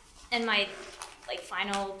 and my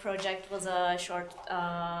final project was a short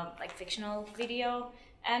fictional video.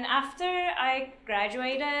 And after I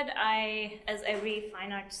graduated, as every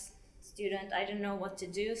fine arts student, I didn't know what to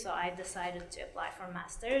do, so I decided to apply for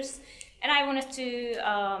master's. And I wanted to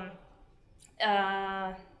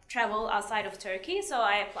travel outside of Turkey, so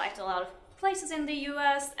I applied to a lot of places in the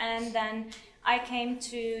US, and then I came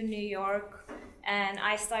to New York and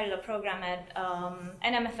I started a program at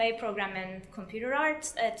an MFA program in computer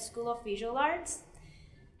arts at School of Visual Arts.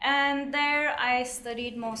 And there I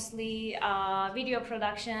studied mostly video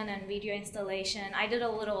production and video installation. I did a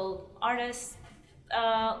little artist,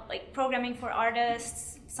 programming for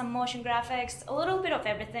artists, some motion graphics, a little bit of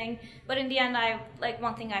everything. But in the end,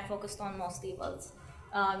 one thing I focused on mostly was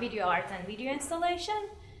video art and video installation.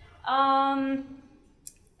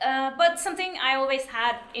 But something I always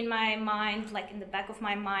had in my mind, in the back of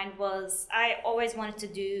my mind, was I always wanted to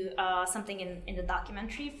do something in the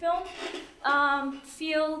documentary film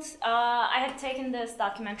field. I had taken this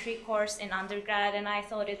documentary course in undergrad, and I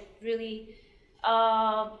thought it really,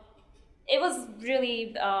 it was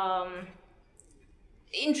really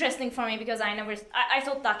interesting for me because I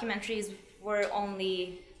thought documentaries were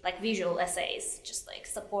only like visual essays, just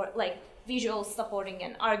like visuals supporting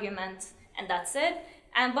an argument, and that's it.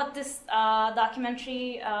 But this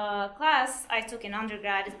documentary class I took in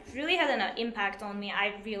undergrad, it really had an impact on me.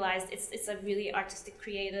 I realized it's a really artistic,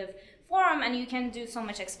 creative form, and you can do so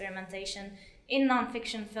much experimentation in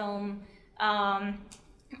nonfiction film,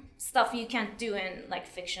 stuff you can't do in like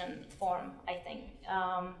fiction form, I think.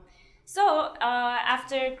 So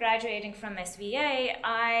after graduating from SVA,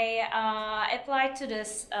 I applied to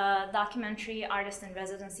this documentary artist in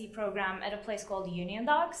residency program at a place called Union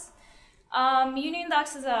Docs. Union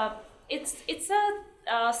Docs is it's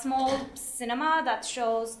a small cinema that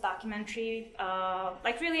shows documentary,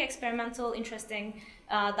 like really experimental, interesting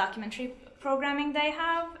documentary programming they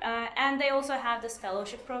have, and they also have this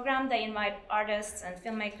fellowship program. They invite artists and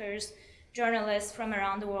filmmakers, journalists from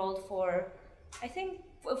around the world for, I think,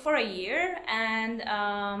 for a year. And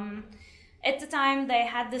at the time they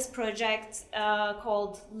had this project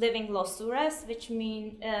called Living Los Sures,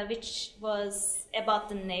 which was about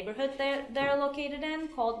the neighborhood they're located in,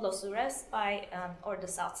 called Los Sures or the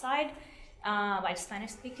South Side, by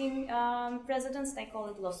Spanish-speaking residents. They call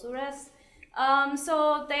it Los Sures.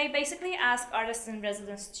 So they basically ask artists in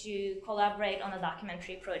residence to collaborate on a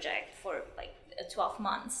documentary project for like 12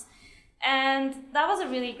 months. And that was a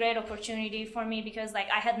really great opportunity for me because like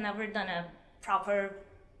I had never done a proper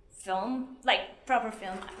film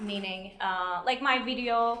meaning like my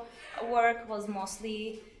video work was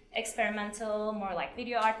mostly experimental, more like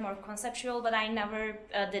video art, more conceptual, but I never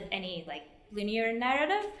did any like linear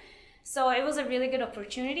narrative. So it was a really good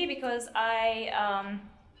opportunity because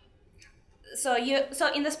so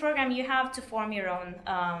in this program you have to form your own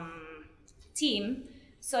team,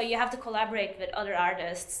 so you have to collaborate with other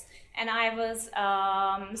artists. And I was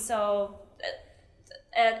a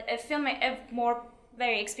more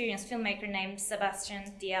very experienced filmmaker named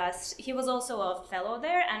Sebastian Diaz. He was also a fellow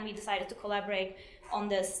there, and we decided to collaborate on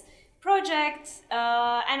this project.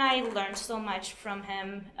 And I learned so much from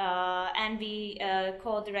him. And we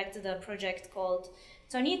co-directed a project called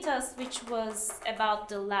Tonitas, which was about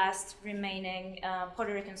the last remaining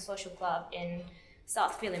Puerto Rican social club in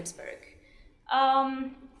South Williamsburg.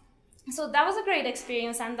 So that was a great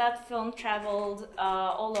experience, and that film traveled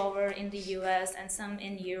all over in the US and some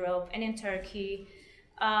in Europe and in Turkey.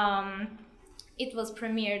 It was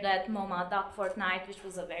premiered at MoMA Doc Fortnight, which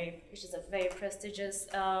is a very prestigious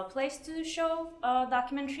place to show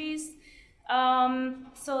documentaries.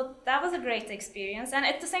 So that was a great experience. And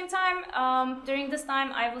at the same time, during this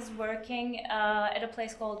time, I was working at a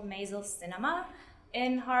place called Maisel Cinema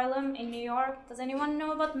in Harlem, in New York. Does anyone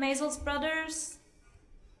know about Maisel's Brothers?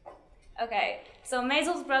 Okay, so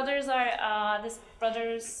Maisel's Brothers are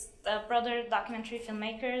brother documentary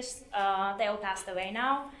filmmakers. They all passed away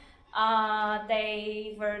now.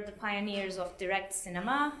 They were the pioneers of direct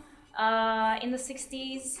cinema in the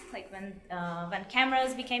 60s, like when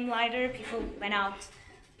cameras became lighter, people went out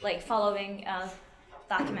like following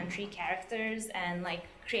documentary characters and like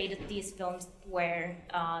created these films where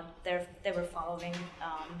they were following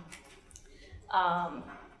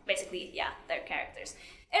basically, yeah, their characters.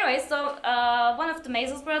 Anyway, so one of the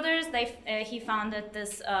Maisel's brothers, he founded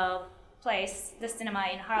this place, the cinema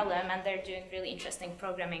in Harlem, and they're doing really interesting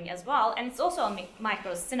programming as well. And it's also a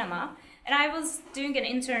micro cinema. And I was doing an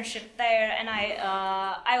internship there, and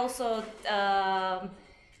I also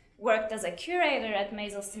worked as a curator at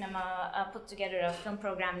Maisel Cinema, put together a film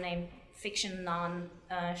program named Fiction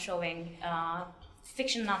showing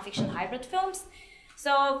fiction non-fiction hybrid films.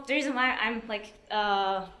 So the reason why I'm like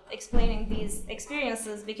explaining these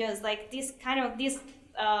experiences, because like these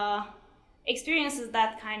experiences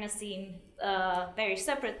that kind of seem very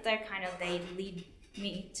separate, they lead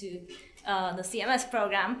me to the CMS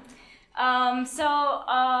program. As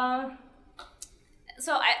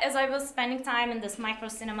I was spending time in this micro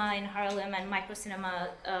cinema in Harlem and micro cinema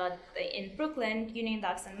in Brooklyn, Union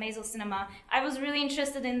Docs and Maisel Cinema, I was really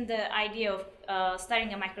interested in the idea of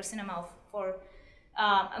starting a micro cinema for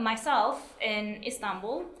myself in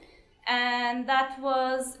Istanbul, and that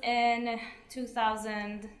was in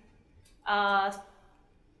 2000,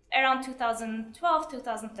 around 2012,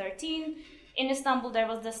 2013. In Istanbul, there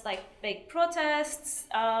was this like big protests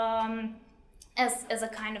as a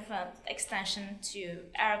kind of an extension to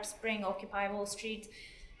Arab Spring, Occupy Wall Street.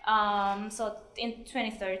 So in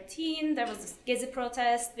 2013, there was this Gezi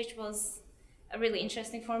protest, which was really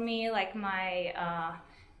interesting for me. Like my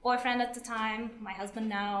boyfriend at the time, my husband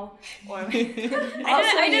now, or Also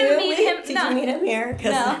I didn't you? meet him. Did no. you meet him here?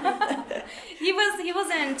 'Cause- No. he was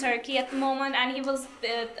in Turkey at the moment, and he was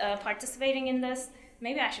participating in this.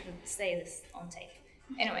 Maybe I should say this on tape.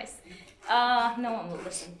 Anyways, no one will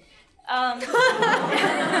listen.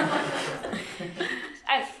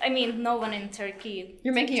 I mean, no one in Turkey.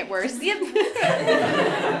 You're making it worse. Yep.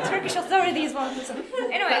 Turkish authorities won't listen. The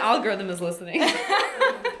Anyways, algorithm is listening.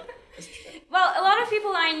 well, a lot of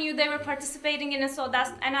people I knew, they were participating in it, so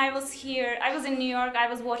and I was here, I was in New York, I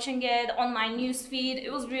was watching it on my news feed.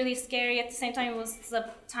 It was really scary. At the same time, it was the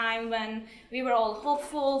time when we were all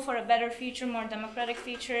hopeful for a better future, more democratic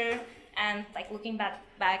future, and like looking back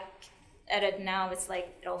at it now, it's like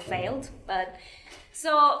it all failed. But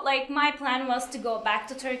so like my plan was to go back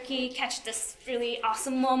to Turkey, catch this really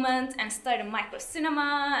awesome moment, and start a micro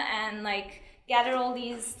cinema, and like gather all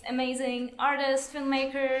these amazing artists,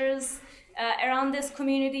 filmmakers around this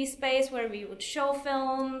community space where we would show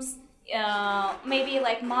films, maybe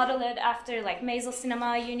like model it after like Maisel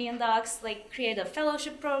Cinema, Union Docs, like create a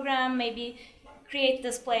fellowship program, maybe create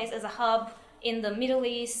this place as a hub in the Middle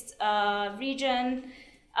East region.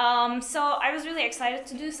 So I was really excited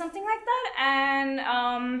to do something like that, and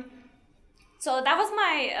so that was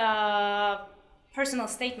my personal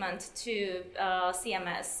statement to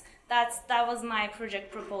CMS. That was my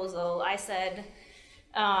project proposal. I said,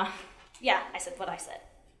 I said what I said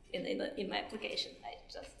in my application. I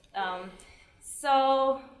just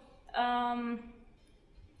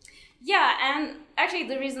and actually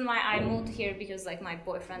the reason why I moved here, because like my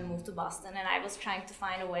boyfriend moved to Boston, and I was trying to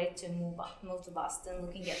find a way to move to Boston,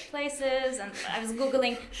 looking at places, and I was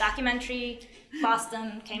Googling documentary,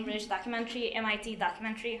 Boston, Cambridge documentary, MIT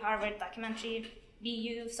documentary, Harvard documentary,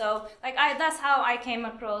 BU. So like that's how I came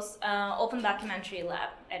across Open Documentary Lab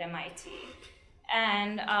at MIT.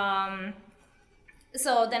 And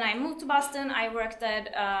so then I moved to Boston. I worked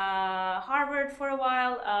at Harvard for a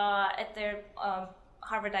while at their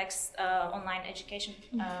Harvard X online education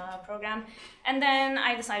program, and then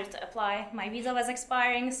I decided to apply. My visa was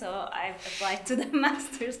expiring, so I applied to the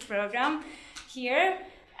master's program here,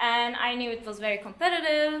 and I knew it was very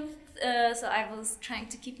competitive, so I was trying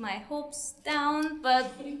to keep my hopes down,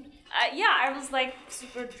 but I was like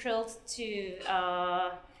super thrilled to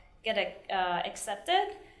get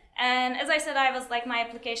accepted. And as I said, I was like, my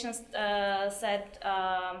applications said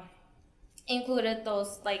included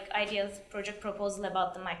those like ideas, project proposal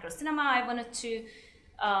about the micro cinema. I wanted to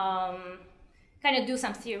kind of do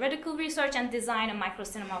some theoretical research and design a micro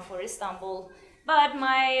cinema for Istanbul. But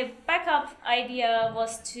my backup idea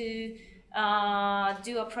was to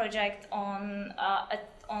do a project on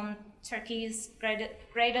Turkey's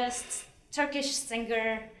greatest Turkish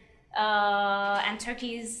singer and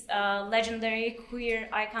Turkey's legendary queer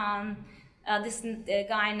icon, this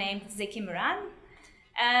guy named Zeki Müren.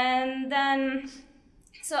 And then,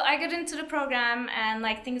 so I got into the program, and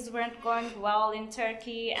like things weren't going well in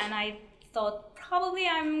Turkey, and I thought probably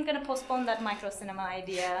I'm gonna postpone that micro cinema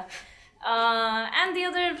idea. And the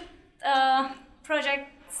other project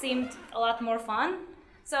seemed a lot more fun,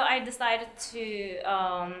 so I decided to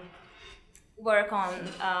work on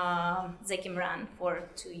Zeki Müren for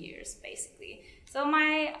 2 years, basically. So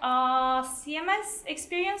my CMS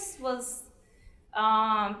experience was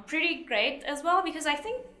pretty great as well, because I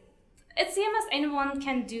think at CMS anyone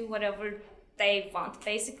can do whatever they want,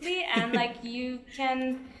 basically, and like you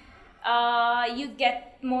can you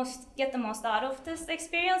get the most out of this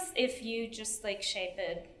experience if you just like shape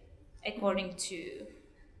it according to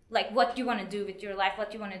like what you want to do with your life,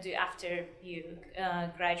 what you want to do after you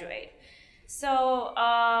graduate. So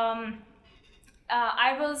I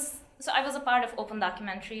was a part of Open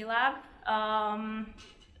Documentary Lab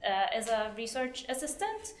as a research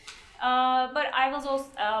assistant, but I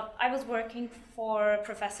was working for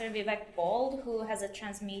Professor Vivek Bold, who has a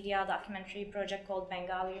transmedia documentary project called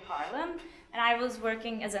Bengali Harlem, and I was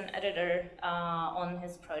working as an editor on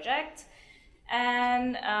his project.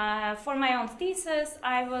 And for my own thesis,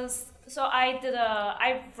 I wrote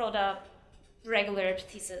a regular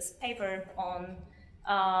thesis paper on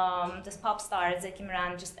this pop star Zeki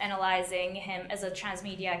Müren, just analyzing him as a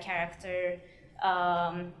transmedia character,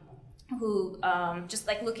 who just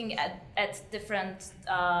like looking at different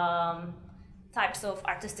types of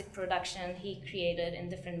artistic production he created in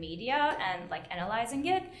different media and like analyzing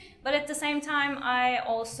it. But at the same time, I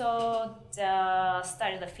also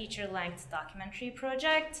started a feature-length documentary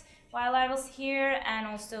project while I was here, and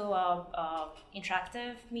also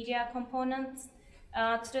interactive media component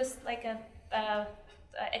to just like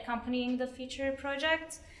accompanying the feature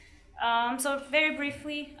project. So very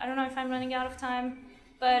briefly, I don't know if I'm running out of time,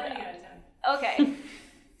 but okay.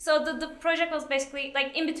 So the project was basically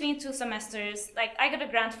like in between 2 semesters. Like I got a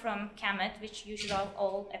grant from CAMET, which you should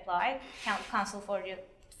all apply, Council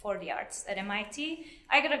for the Arts at MIT.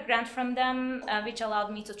 I got a grant from them, which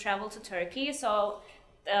allowed me to travel to Turkey. So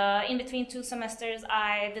in between 2 semesters,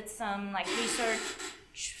 I did some like research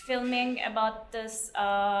filming about this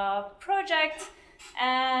project,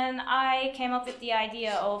 and I came up with the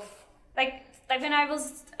idea of like when I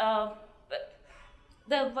was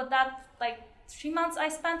like 3 months I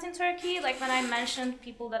spent in Turkey, like when I mentioned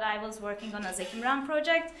people that I was working on a Zeki Müren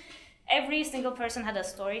project, every single person had a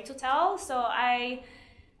story to tell. So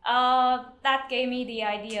that gave me the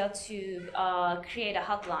idea to create a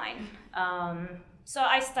hotline. So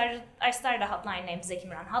I started a hotline named Zeki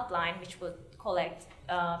Müren Hotline, which would collect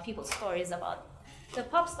people's stories about the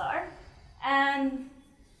pop star, and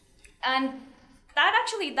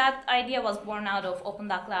that idea was born out of Open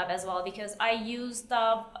Duck Lab as well, because I used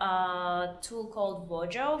a tool called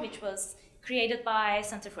Vojo, which was created by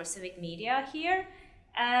Center for Civic Media here,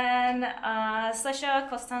 and Sasha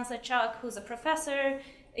Costanza-Chuck, who's a professor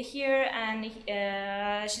here, and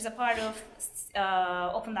she's a part of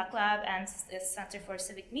Open Duck Lab and Center for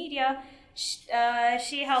Civic Media.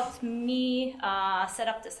 She helped me set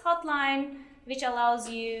up this hotline, which allows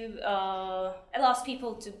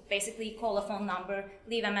people to basically call a phone number,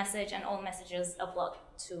 leave a message, and all messages upload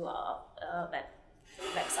to a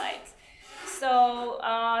website. So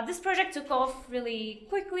this project took off really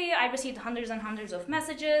quickly. I received hundreds and hundreds of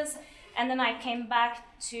messages, and then I came back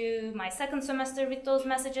to my second semester with those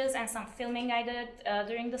messages and some filming I did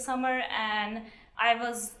during the summer, and I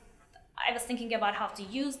was thinking about how to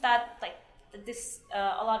use that, like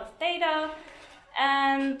a lot of data.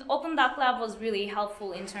 And Open Duck Lab was really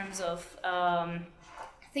helpful in terms of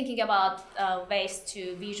thinking about ways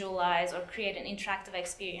to visualize or create an interactive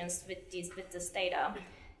experience with this data.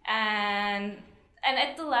 And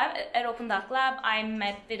at the lab, at Open Duck Lab, I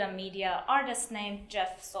met with a media artist named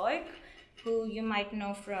Jeff Soik, who you might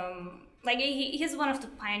know from, like, he's one of the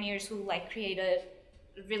pioneers who like created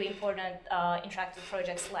really important interactive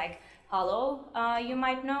projects like Hollow, you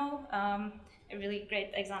might know. A really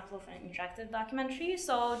great example of an interactive documentary.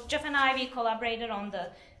 So Jeff and I, we collaborated on the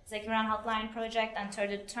Zeki Müren Hotline project and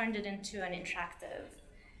turned it into an interactive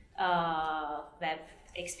web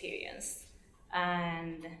experience.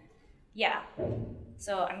 And yeah,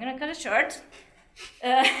 so I'm gonna cut it short.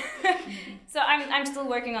 So I'm still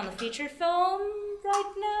working on the feature film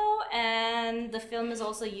right now, and the film is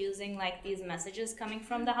also using like these messages coming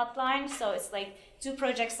from the hotline. So it's like 2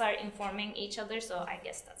 projects are informing each other. So I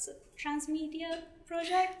guess that's a transmedia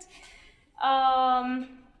project.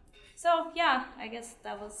 So yeah, I guess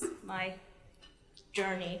that was my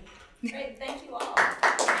journey. Great, thank you all.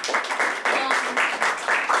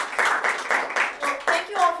 Thank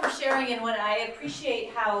you all for sharing, and what I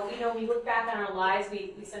appreciate how, we look back on our lives,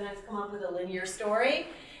 we sometimes come up with a linear story,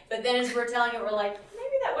 but then as we're telling it, we're like,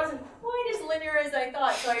 maybe that wasn't quite as linear as I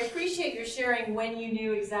thought. So I appreciate your sharing when you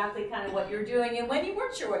knew exactly kind of what you're doing and when you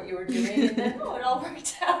weren't sure what you were doing, and then, it all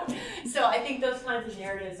worked out. So I think those kinds of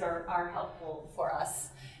narratives are helpful for us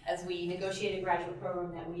as we negotiate a graduate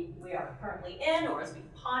program that we are currently in, or as we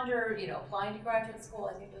ponder, applying to graduate school.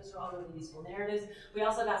 I think those are all really useful narratives. We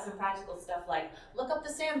also got some practical stuff like look up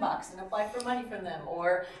the Sandbox and apply for money from them,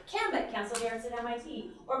 or CAMET, Council of the Arts at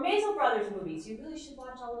MIT, or Maisel Brothers movies. You really should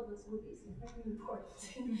watch all of those movies. They're very important.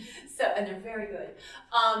 And they're very good.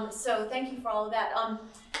 So thank you for all of that.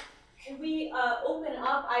 Can we open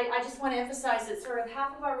up? I just want to emphasize that sort of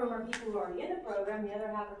half of our room are people who are already in the program, the other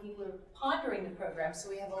half are people who are pondering the program. So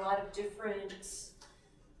we have a lot of different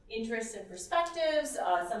interests and perspectives.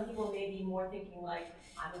 Some people may be more thinking like,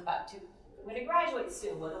 I'm going to graduate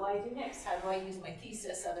soon. What do I do next? How do I use my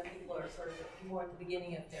thesis? Other people are sort of more at the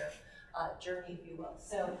beginning of their journey, if you will.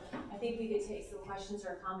 So I think we could take some questions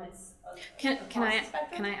or comments. Can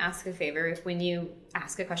I ask a favor? When you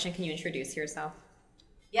ask a question, can you introduce yourself?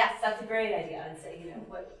 Yes, that's a great idea. And say,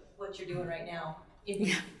 what you're doing right now.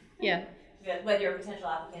 Yeah. Whether you're a potential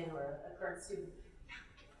applicant or a current student.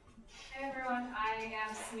 Hi everyone, I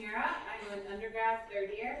am Samira. I'm an undergrad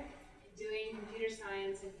 3rd year doing computer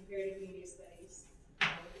science and comparative media studies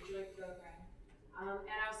with a joint program. And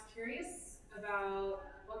I was curious about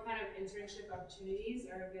what kind of internship opportunities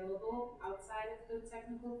are available outside of the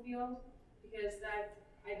technical field, because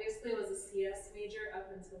I basically was a CS major up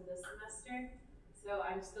until this semester. So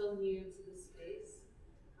I'm still new to the space,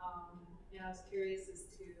 and I was curious as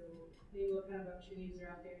to maybe what kind of opportunities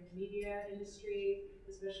are out there in the media industry,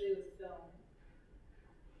 especially with film.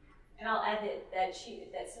 And I'll add that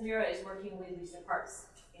Samira is working with Lisa Parks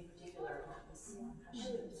in particular on this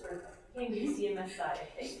sort of getting the CMS side,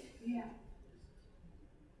 I think. Yeah.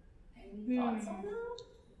 Any thoughts on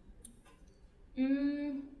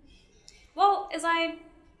that? Well,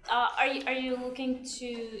 are you looking to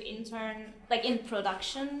intern like in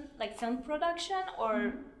production, like film production,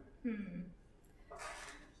 or?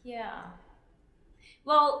 Yeah.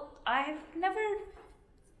 Well, I've never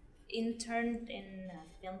interned in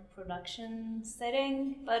a film production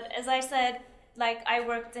setting, but as I said, like I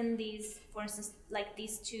worked in these, for instance, like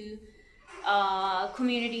these two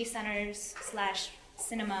community centers /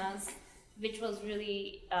 cinemas, which was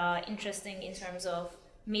really interesting in terms of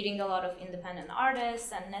meeting a lot of independent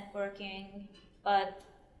artists and networking. But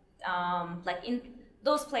like in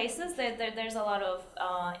those places, there's a lot of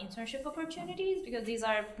internship opportunities because these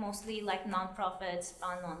are mostly like nonprofits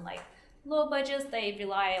on like low budgets. They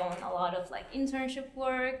rely on a lot of like internship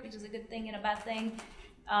work, which is a good thing and a bad thing.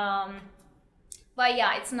 But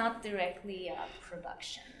yeah, it's not directly a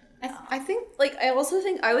production. I think, like, I also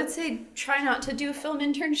think I would say try not to do a film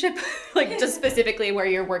internship, like, just specifically where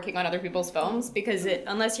you're working on other people's films, because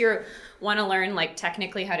unless you want to learn, like,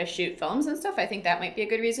 technically how to shoot films and stuff, I think that might be a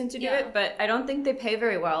good reason to do it, but I don't think they pay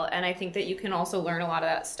very well, and I think that you can also learn a lot of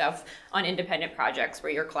that stuff on independent projects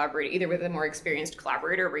where you're collaborating, either with a more experienced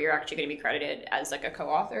collaborator where you're actually going to be credited as, like, a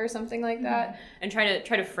co-author or something like that, and try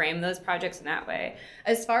to frame those projects in that way.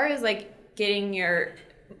 As far as, like, getting your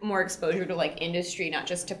more exposure to like industry, not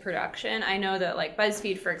just to production. I know that like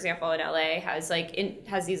BuzzFeed, for example, in LA has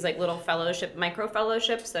these like little micro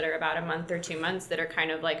fellowships that are about a month or 2 months that are kind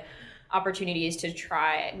of like opportunities to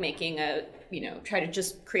try making try to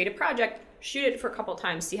just create a project, shoot it for a couple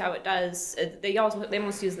times, see how it does. They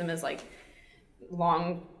almost use them as like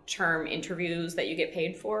long-term interviews that you get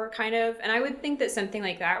paid for, kind of. And I would think that something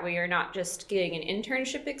like that, where you're not just getting an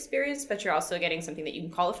internship experience, but you're also getting something that you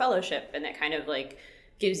can call a fellowship, and that kind of like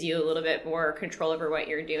gives you a little bit more control over what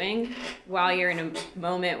you're doing while you're in a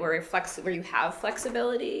moment where you have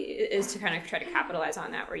flexibility, is to kind of try to capitalize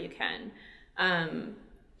on that where you can.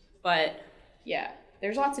 But yeah,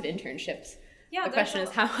 there's lots of internships. Yeah, the question is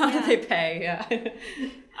how do they pay? Yeah.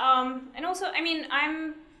 And also, I mean,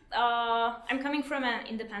 I'm coming from an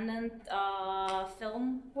independent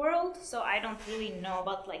film world, so I don't really know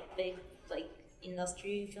about like big like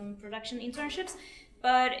industry film production internships.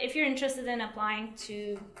 But if you're interested in applying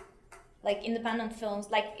to like independent films,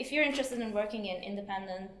 like if you're interested in working in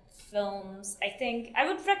independent films, I think I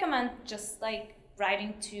would recommend just like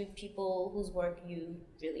writing to people whose work you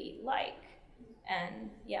really like. And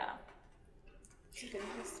yeah.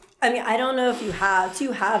 I mean, I don't know if you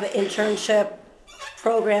have an internship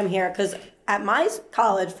program here, because at my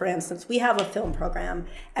college, for instance, we have a film program,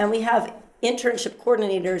 and we have internship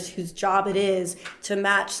coordinators whose job it is to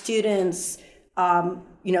match students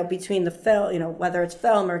between the film, whether it's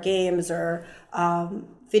film or games or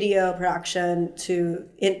video production, to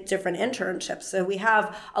different internships. So we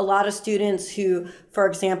have a lot of students who, for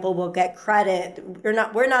example, will get credit. We're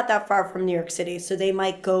not that far from New York City, so they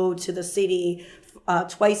might go to the city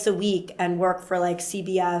twice a week and work for like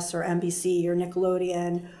CBS or NBC or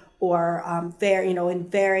Nickelodeon, or in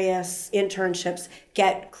various internships,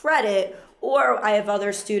 get credit. Or I have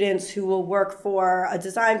other students who will work for a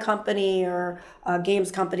design company or a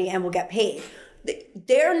games company and will get paid.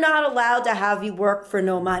 They're not allowed to have you work for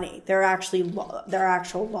no money. There are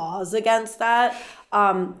actual laws against that.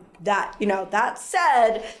 That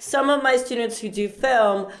said, some of my students who do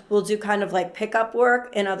film will do kind of like pickup work.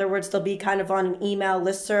 In other words, they'll be kind of on an email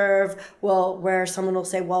listserv, where someone will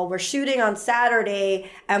say, well, we're shooting on Saturday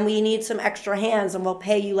and we need some extra hands, and we'll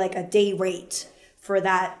pay you like a day rate for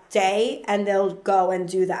that day, and they'll go and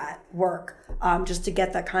do that work just to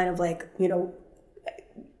get that kind of like,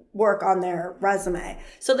 work on their resume.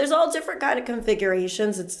 So there's all different kind of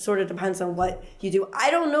configurations. It sort of depends on what you do.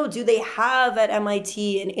 I don't know, do they have at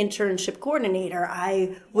MIT an internship coordinator?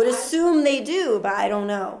 I would assume they do, but I don't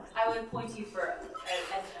know. I would point you as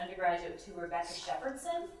an undergraduate to Rebecca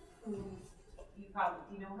Shepherdson, who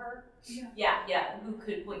you know her? Yeah, who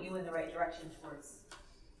could point you in the right direction towards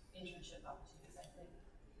internship opportunities.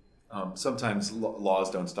 Sometimes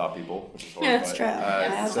laws don't stop people, which is Yeah, that's true.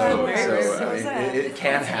 It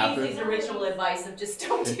can happen. It's original advice of just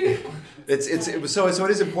don't do that. So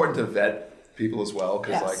it is important to vet people as well,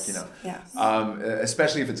 because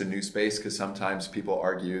especially if it's a new space, because sometimes people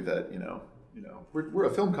argue that we're a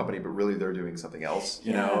film company, but really they're doing something else.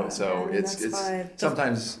 So it's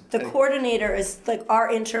sometimes the coordinator is like, our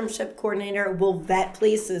internship coordinator will vet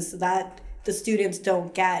places so that the students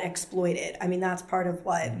don't get exploited. I mean, that's part of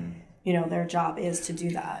what, their job is, to do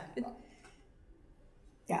that.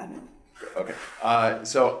 Yeah. Okay.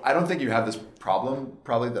 So I don't think you have this problem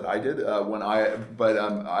probably that I did I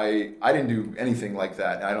didn't do anything like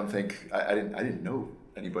that. I don't think I didn't know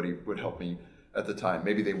anybody would help me at the time.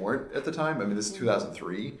 Maybe they weren't at the time. I mean, this is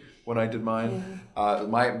 2003 when I did mine.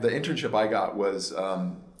 The internship I got was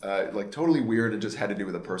like totally weird and just had to do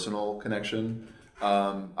with a personal connection.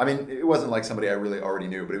 I mean, it wasn't like somebody I really already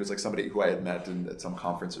knew, but it was like somebody who I had met at some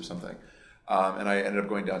conference or something. And I ended up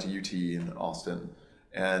going down to UT in Austin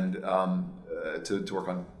and to work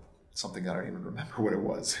on something that I don't even remember what it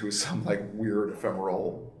was. It was some like weird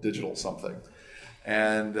ephemeral digital something.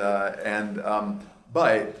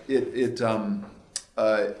 But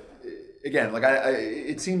again, like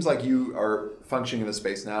it seems like you are functioning in a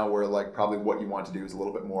space now where like probably what you want to do is a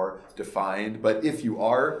little bit more defined. But if you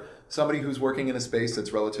are somebody who's working in a space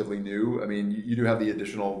that's relatively new, I mean, you do have the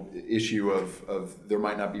additional issue of there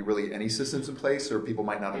might not be really any systems in place, or people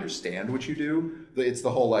might not understand what you do. It's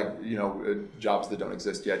the whole like, jobs that don't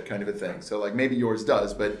exist yet kind of a thing. So like maybe yours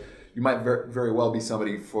does, but you might very well be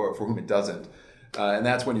somebody for whom it doesn't. And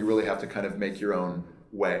that's when you really have to kind of make your own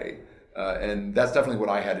way. And that's definitely what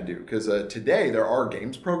I had to do, because today there are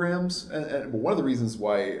games programs, and one of the reasons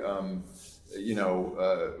why, one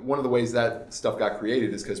of the ways that stuff got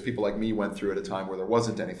created is because people like me went through at a time where there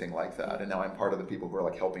wasn't anything like that, and now I'm part of the people who are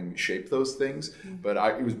like helping shape those things. But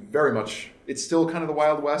it was very much, it's still kind of the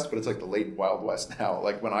Wild West, but it's like the late Wild West now.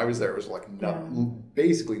 Like when I was there, it was like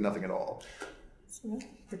basically nothing at all.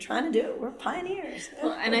 We're trying to do it. We're pioneers.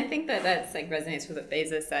 Well, and I think that's like resonates with what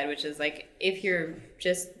Beza said, which is like if you're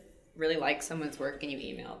just really like someone's work and you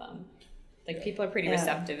email them, like people are pretty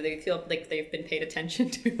receptive. They feel like they've been paid attention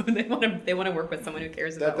to. They want to work with someone who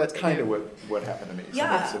cares about. That's kind of what happened to me.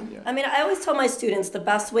 Yeah. I mean, I always tell my students the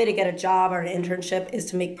best way to get a job or an internship is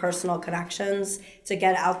to make personal connections, to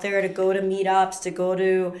get out there, to go to meetups, to go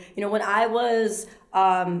to, when I was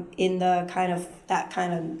in the kind of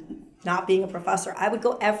not being a professor, I would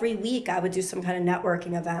go every week. I would do some kind of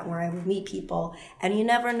networking event where I would meet people, and you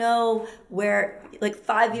never know where, like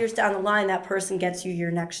 5 years down the line, that person gets you your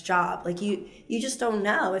next job. Like you just don't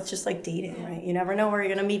know. It's just like dating, right? You never know where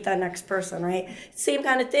you're gonna meet that next person, right? Same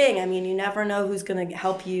kind of thing. I mean, you never know who's gonna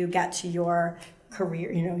help you get to your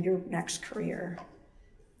career, your next career.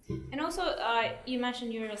 And also, you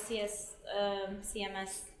mentioned you're a CMS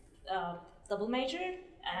double major.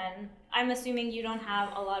 And I'm assuming you don't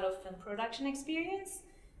have a lot of film production experience.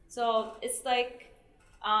 So it's like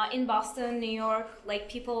in Boston, New York, like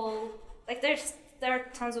people, like there are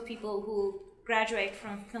tons of people who graduate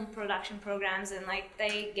from film production programs and like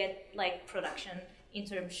they get like production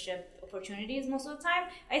internship opportunities most of the time.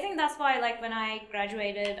 I think that's why like when I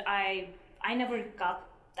graduated, I never got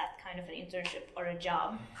that kind of an internship or a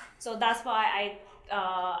job. So that's why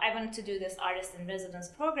I wanted to do this artist in residence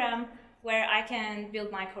program, where I can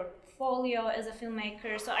build my portfolio as a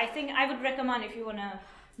filmmaker. So I think I would recommend, if you want to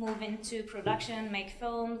move into production, make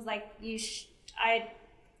films, like I'd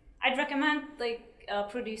recommend like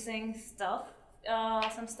producing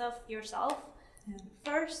some stuff yourself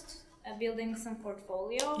first, building some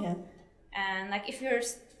portfolio. And like if your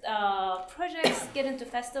projects get into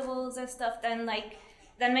festivals and stuff, then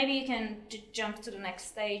maybe you can jump to the next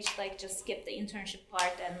stage, like just skip the internship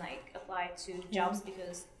part and like apply to jobs,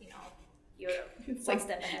 because it's one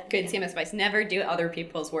step ahead. Good CMS advice. Never do other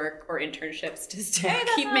people's work or internships. Just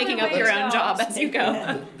keep making up your own job as you go.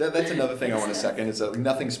 That's another thing I want to second, is that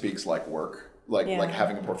nothing speaks like work, like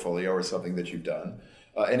having a portfolio or something that you've done.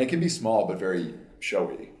 And it can be small but very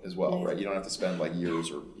showy as well, right? You don't have to spend like years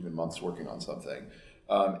or even months working on something.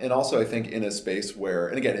 And also I think in a space where,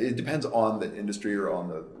 and again, it depends on the industry or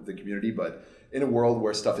on the community, but in a world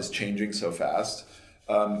where stuff is changing so fast,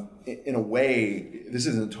 in a way, this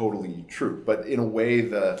isn't totally true, but in a way,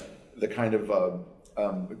 the kind of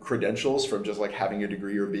credentials from just like having a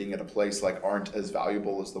degree or being at a place like aren't as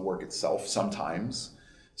valuable as the work itself sometimes.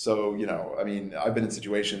 So, I mean, I've been in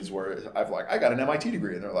situations where I got an MIT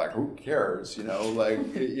degree, and they're like, who cares, and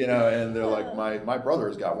they're like, my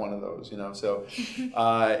brother's got one of those, so, so,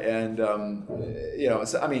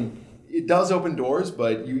 I mean, it does open doors,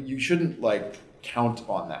 but you shouldn't like count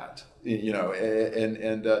on that.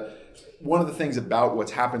 And one of the things about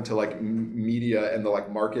what's happened to like media and the like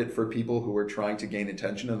market for people who are trying to gain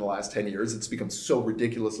attention in the last 10 years, it's become so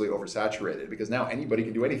ridiculously oversaturated, because now anybody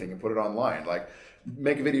can do anything and put it online. Like,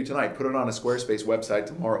 make a video tonight, put it on a Squarespace website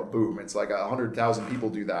tomorrow, boom. It's like 100,000 people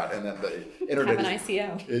do that, and then the internet have an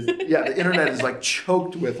ICO. The internet is like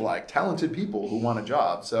choked with like talented people who want a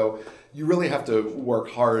job. So you really have to work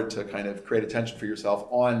hard to kind of create attention for yourself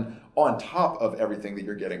on top of everything that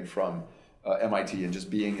you're getting from MIT and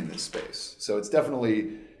just being in this space. So it's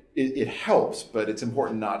definitely, it helps, but it's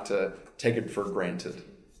important not to take it for granted.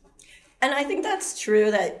 And I think that's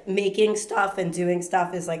true, that making stuff and doing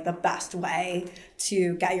stuff is like the best way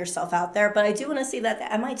to get yourself out there. But I do want to say that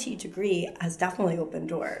the MIT degree has definitely opened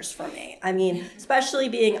doors for me. I mean, especially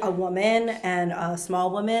being a woman and a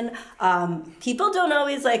small woman, people don't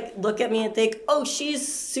always like look at me and think, oh, she's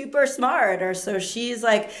super smart, or so she's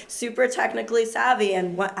like super technically savvy.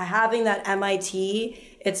 And having that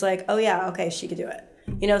MIT, it's like, oh yeah, okay, she could do it.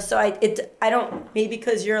 You know, so I don't, maybe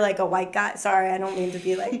because you're like a white guy, sorry, I don't mean to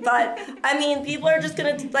be like, but I mean, people are just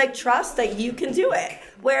gonna like trust that you can do it.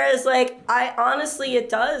 Whereas like, I honestly, it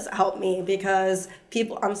does help me because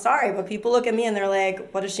people, I'm sorry, but people look at me and they're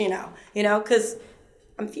like, what does she know? You know, because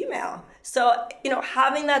I'm female. So, you know,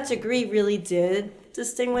 having that degree really did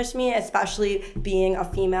distinguish me, especially being a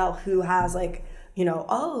female who has like, you know,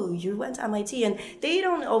 oh, you went to MIT, and they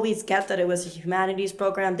don't always get that it was a humanities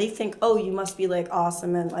program. They think, oh, you must be like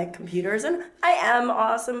awesome in like computers, and I am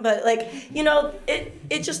awesome, but like, you know, it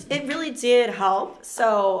really did help.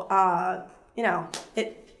 So, you know,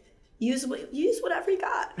 use whatever you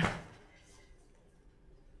got.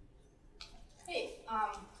 Hey,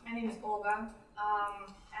 my name is Olga.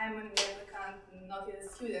 I'm an American, not yet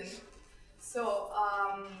a student. So,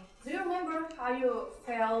 do you remember how you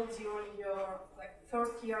felt during your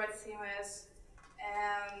first year at CMS,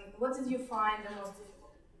 and what did you find the most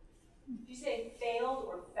difficult? Did you say failed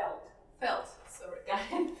or felt? Felt, sorry. Got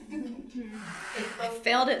it. I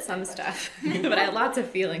failed at some stuff, but I had lots of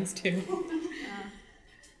feelings too.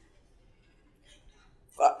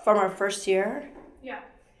 From our first year? Yeah.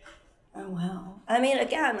 Oh, wow. I mean,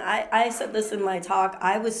 again, I said this in my talk,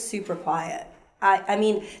 I was super quiet. I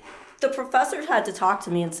mean, the professors had to talk to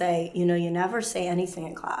me and say, you know, you never say anything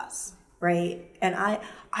in class, right? And I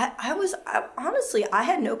honestly, I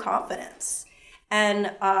had no confidence.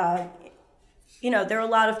 And, you know, there were a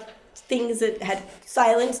lot of things that had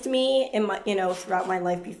silenced me in my, you know, throughout my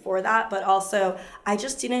life before that, but also I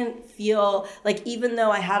just didn't feel like, even though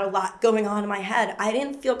I had a lot going on in my head, I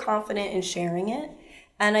didn't feel confident in sharing it.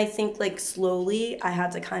 And I think like slowly I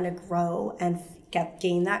had to kind of grow and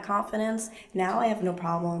gain that confidence. Now I have no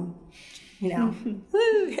problem, you know.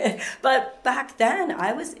 But back then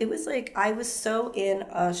I was so in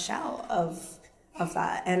a shell of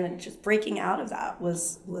that, and just breaking out of that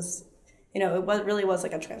was you know, it really was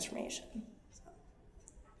like a transformation.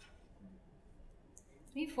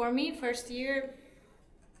 For me, first year,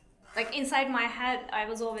 like inside my head, I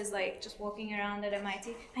was always like just walking around at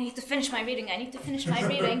MIT. I need to finish my reading.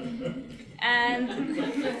 And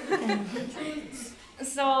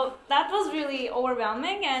so that was really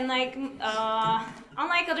overwhelming. And like,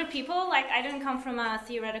 unlike other people, like I didn't come from a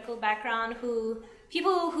theoretical background.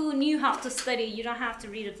 People who knew how to study, you don't have to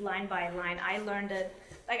read it line by line. I learned it.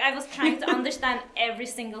 Like I was trying to understand every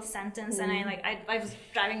single sentence, and I was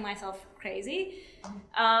driving myself crazy.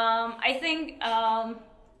 I think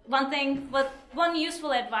one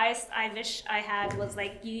useful advice I wish I had was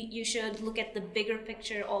like you should look at the bigger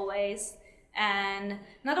picture always, and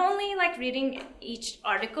not only like reading each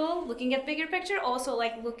article, looking at bigger picture, also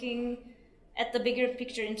like looking at the bigger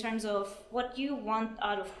picture in terms of what you want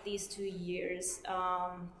out of these 2 years.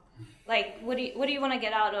 Like what do you want to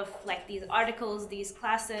get out of like these articles, these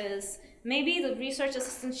classes, maybe the research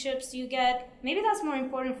assistantships you get, maybe that's more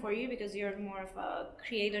important for you because you're more of a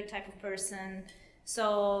creator type of person.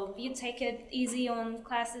 So you take it easy on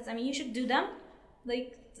classes. I mean, you should do them,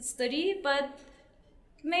 like study, but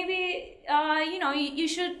maybe you know, you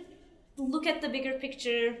should look at the bigger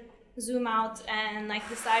picture, zoom out, and like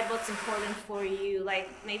decide what's important for you. Like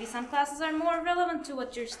maybe some classes are more relevant to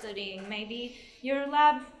what you're studying. Maybe your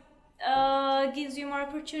lab gives you more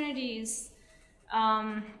opportunities.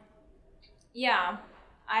 Yeah,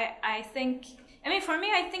 I think, I mean, for me,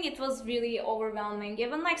 I think it was really overwhelming.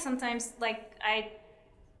 Even like sometimes, like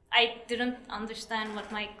I didn't understand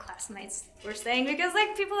what my classmates were saying because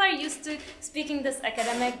like people are used to speaking this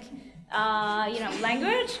academic, you know,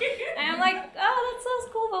 language, and I'm like, oh, that sounds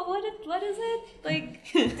cool, but what is it? Like,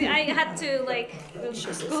 I had to like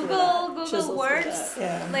Google words,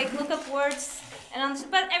 like look up words, and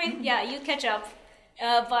but I mean, yeah, you catch up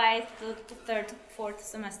by the third, fourth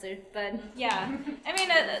semester. But yeah, I mean,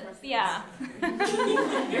 yeah.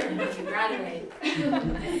 You graduate.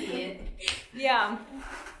 I see it. Yeah.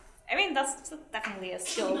 I mean, that's definitely a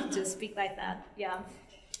skill to speak like that. Yeah.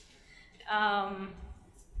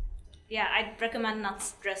 Yeah, I'd recommend not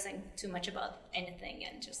stressing too much about anything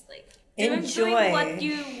and just like doing what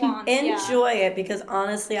you want. Enjoy it, because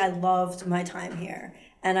honestly, I loved my time here.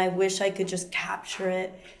 and I wish I could just capture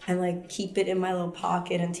it and like keep it in my little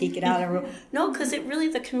pocket and take it out everywhere. No, because it really,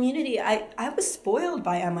 the community, I was spoiled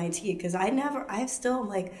by MIT because I still am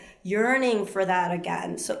like yearning for that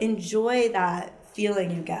again. So enjoy that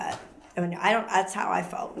feeling you get. I mean, that's how I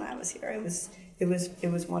felt when I was here. It was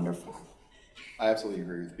wonderful. I absolutely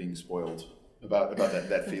agree with being spoiled about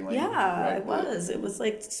that feeling. Yeah, right? It was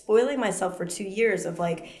like spoiling myself for 2 years of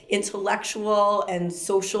like intellectual and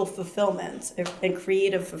social fulfillment and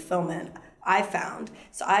creative fulfillment, I found.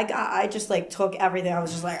 So I just like took everything. I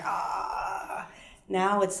was just like,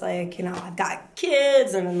 now it's like, you know, I've got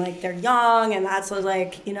kids and like they're young, and that's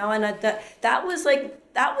like, you know, and that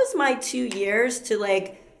was my 2 years to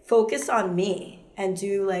like focus on me and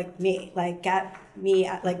do like me, like get me,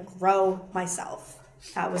 like grow myself.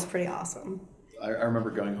 That was pretty awesome. I remember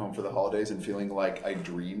going home for the holidays and feeling like I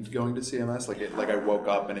dreamed going to CMS. Like I woke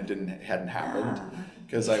up and it hadn't happened,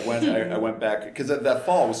 because I went back, because that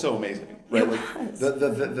fall was so amazing, right? Like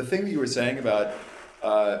the thing that you were saying about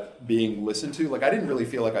being listened to, like I didn't really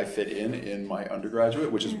feel like I fit in my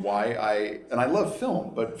undergraduate, which is why I love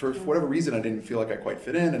film, but for whatever reason I didn't feel like I quite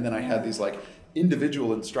fit in. And then I had these like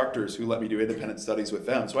individual instructors who let me do independent studies with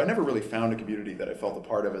them. So I never really found a community that I felt a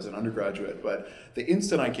part of as an undergraduate. But the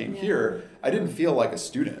instant I came here, I didn't feel like a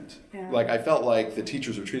student. Yeah. Like I felt like the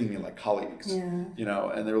teachers were treating me like colleagues, you know,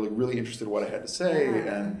 and they were like really interested in what I had to say.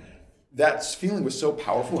 And that feeling was so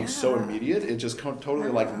powerful and so immediate. It just totally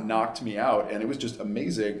like knocked me out, and it was just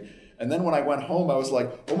amazing. And then when I went home, I was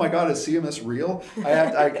like, "Oh my God, is CMS real?"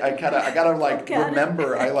 I gotta like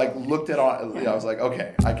remember. I like looked at all. I was like,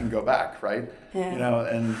 "Okay, I can go back, right?" You know,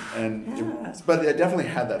 but I definitely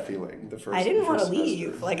had that feeling the first. I didn't want to semester.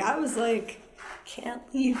 leave. Like I was like, can't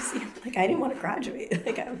leave. Like I didn't want to graduate.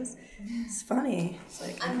 Like it's funny. It's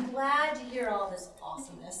like I'm glad to hear all this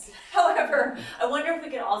awesomeness. However, I wonder if we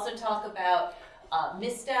could also talk about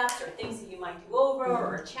missteps or things that you might do over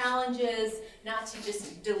or challenges, not to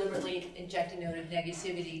just deliberately inject a note of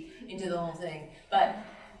negativity into the whole thing, but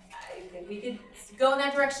I think we could go in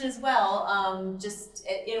that direction as well, just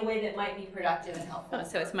in a way that might be productive and helpful. Oh,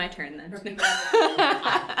 so it's my turn then.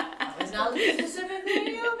 I was not looking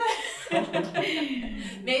specifically you, but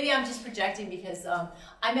maybe I'm just projecting because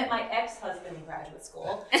I met my ex-husband in graduate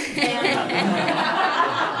school, and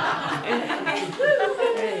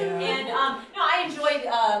no, I enjoyed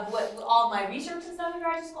all my research and stuff in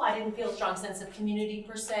graduate school. I didn't feel a strong sense of community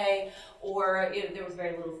per se, or there was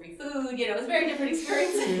very little free food. You know, it was a very different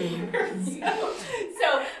experience than here.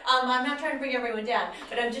 So I'm not trying to bring everyone down,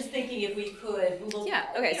 but I'm just thinking if we could.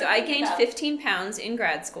 So I gained 15 pounds in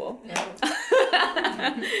grad school.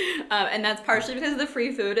 And that's partially because of the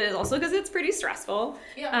free food. It is also because it's pretty stressful.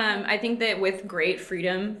 I think that with great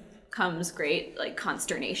freedom comes great like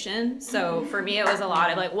consternation. So for me, it was a lot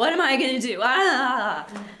of like, what am I going to do?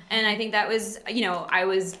 And I think that was, you know, I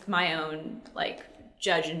was my own like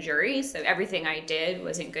judge and jury. So everything I did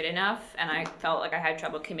wasn't good enough. And I felt like I had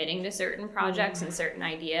trouble committing to certain projects and certain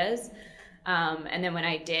ideas. And then when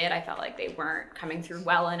I did, I felt like they weren't coming through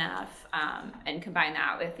well enough, and combine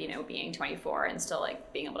that with, you know, being 24 and still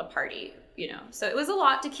like being able to party, you know. So it was a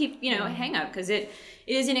lot to keep, you know, hang up, because it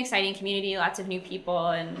is an exciting community, lots of new people,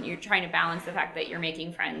 and you're trying to balance the fact that you're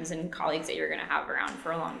making friends and colleagues that you're going to have around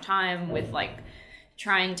for a long time with like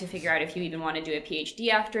trying to figure out if you even want to do a PhD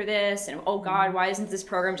after this, and oh God, why isn't this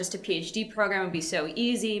program just a PhD program? It would be so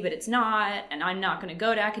easy, but it's not, and I'm not going to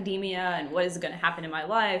go to academia, and what is going to happen in my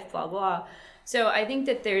life, blah, blah. So I think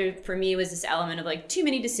that there, for me, was this element of like too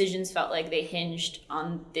many decisions felt like they hinged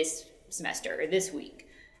on this semester or this week.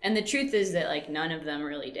 And the truth is that like none of them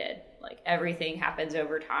really did. Like everything happens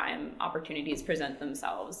over time, opportunities present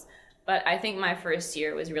themselves. But I think my first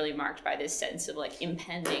year was really marked by this sense of like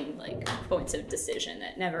impending like points of decision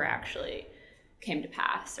that never actually came to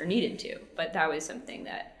pass or needed to. But that was something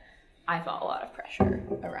that I felt a lot of pressure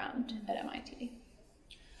around at MIT.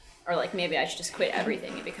 Or like maybe I should just quit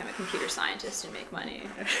everything and become a computer scientist and make money.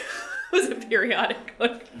 Was a periodic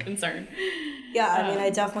concern. Yeah, I mean, I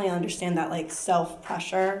definitely understand that like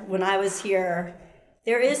self-pressure. When I was here,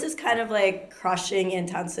 there is this kind of like crushing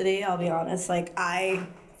intensity, I'll be honest. Like I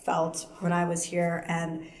felt when I was here,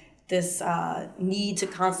 and this need to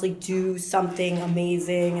constantly do something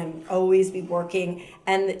amazing and always be working.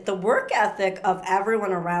 And the work ethic of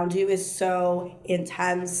everyone around you is so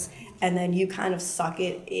intense, and then you kind of suck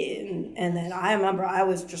it in. And then I remember I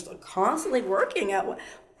was just constantly working at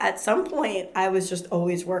at some point I was just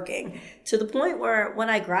always working, to the point where when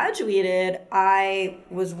I graduated, I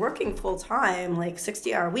was working full time, like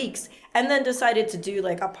 60-hour weeks, and then decided to do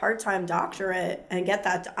like a part-time doctorate and get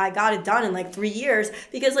that. I got it done in like 3 years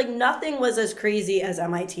because like nothing was as crazy as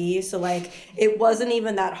MIT. So like it wasn't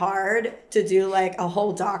even that hard to do like a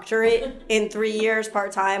whole doctorate in 3 years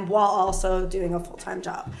part-time while also doing a full-time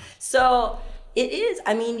job. So it is.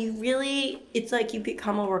 I mean, it's like you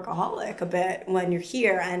become a workaholic a bit when you're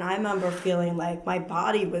here. And I remember feeling like my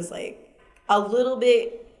body was like a little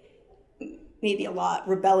bit, maybe a lot,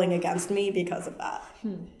 rebelling against me because of that.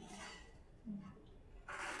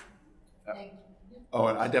 Oh,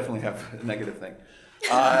 and I definitely have a negative thing.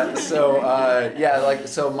 I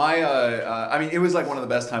mean, it was like one of the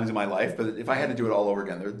best times in my life, but if I had to do it all over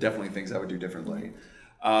again, there are definitely things I would do differently.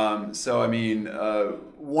 So, I mean,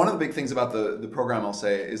 one of the big things about the program, I'll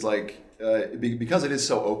say, is like, because it is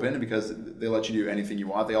so open and because they let you do anything you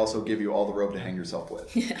want, they also give you all the rope to hang yourself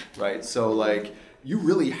with, right? So, like, you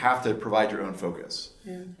really have to provide your own focus.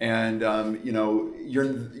 Yeah. And, they're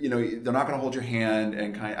not going to hold your hand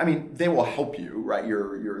and they will help you, right?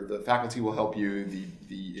 The faculty will help you,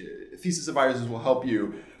 the thesis advisors will help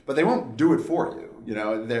you, but they won't do it for you.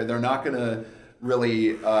 They're not going to really,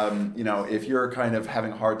 if you're kind of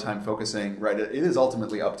having a hard time focusing, right, it is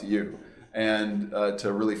ultimately up to you, and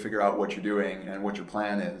to really figure out what you're doing and what your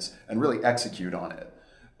plan is and really execute on it.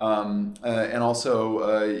 And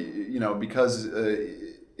also, because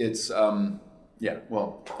it's, I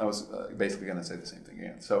was basically going to say the same thing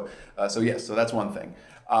again. So that's one thing.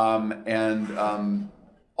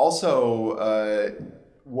 Also,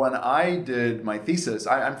 when I did my thesis,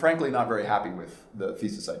 I'm frankly not very happy with the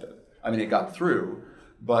thesis I did. I mean, it got through,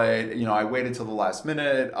 but I waited till the last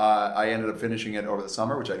minute. I ended up finishing it over the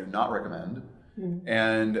summer, which I do not recommend.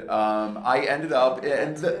 And I ended up,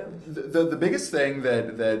 and the biggest thing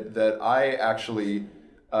that I actually,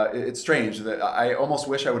 it's strange that I almost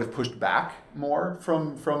wish I would have pushed back more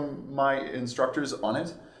from my instructors on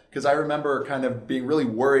it, because I remember kind of being really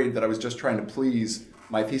worried that I was just trying to please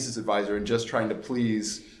my thesis advisor and just trying to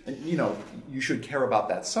please, and you should care about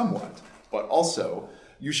that somewhat, but also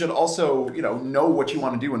you should also, know what you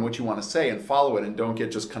want to do and what you want to say and follow it, and don't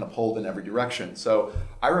get just kind of pulled in every direction. So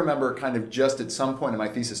I remember kind of just at some point in my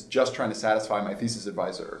thesis, just trying to satisfy my thesis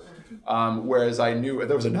advisor. Whereas I knew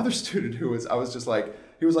there was another student he was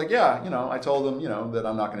like, yeah, I told him, that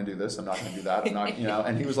I'm not going to do this, I'm not going to do that, I'm not,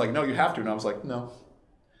 and he was like, no, you have to. And I was like, no,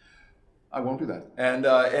 I won't do that.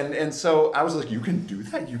 And so I was like, you can do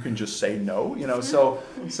that? You can just say no?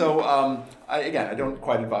 I don't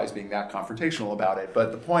quite advise being that confrontational about it.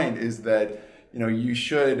 But the point is that, you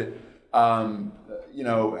should,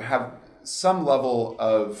 have some level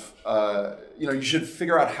of, you should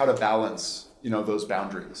figure out how to balance, those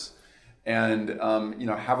boundaries. And,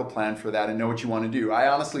 have a plan for that and know what you want to do. I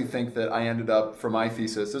honestly think that I ended up, for my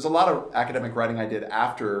thesis, there's a lot of academic writing I did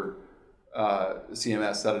after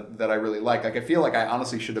CMS that I really like. I feel like I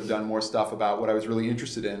honestly should have done more stuff about what I was really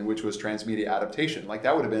interested in, which was transmedia adaptation. Like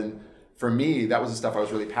that would have been, for me, that was the stuff I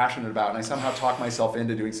was really passionate about. And I somehow talked myself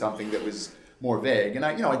into doing something that was more vague. And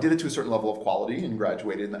I did it to a certain level of quality and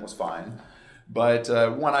graduated, and that was fine. But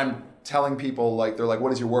when I'm telling people, like, they're like,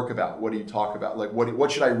 what is your work about? What do you talk about? Like,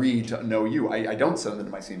 what should I read to know you? I don't send them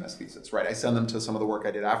to my CMS thesis, right? I send them to some of the work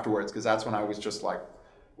I did afterwards, because that's when I was just like,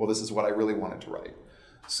 well, this is what I really wanted to write.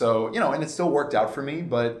 So, and it still worked out for me,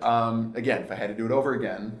 but again, if I had to do it over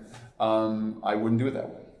again, I wouldn't do it that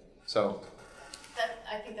way. So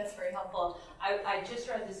I think that's very helpful. I just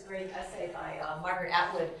read this great essay by Margaret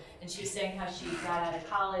Atwood, and she was saying how she got out of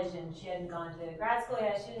college and she hadn't gone to grad school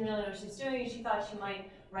yet. She didn't really know what she was doing. She thought she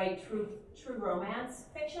might write true romance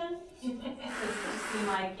fiction, because it just seemed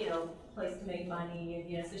like, place to make money,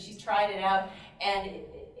 so she's tried it out, and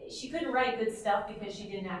she couldn't write good stuff because she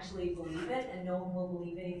didn't actually believe it, and no one will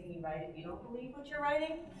believe anything you write if you don't believe what you're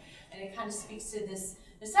writing. And it kind of speaks to this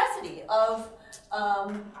necessity of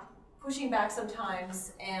pushing back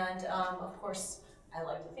sometimes, and of course, I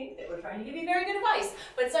like to think that we're trying to give you very good advice,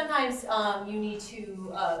 but sometimes you need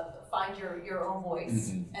to find your own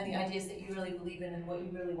voice and the ideas that you really believe in and what you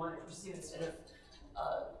really want to pursue, instead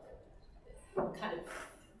of kind of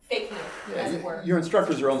faking it, as it were. Your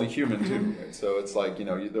instructors are only human too, right? So it's like,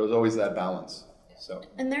 there's always that balance. So.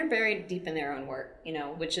 And they're buried deep in their own work,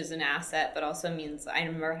 which is an asset, but also means I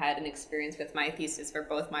never had an experience with my thesis where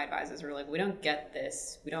both my advisors were like, we don't get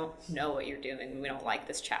this, we don't know what you're doing, we don't like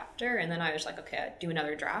this chapter. And then I was like, okay, I'd do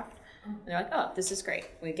another draft. And they're like, oh, this is great,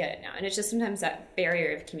 we get it now. And it's just sometimes that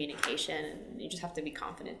barrier of communication, and you just have to be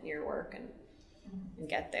confident in your work and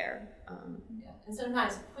get there. And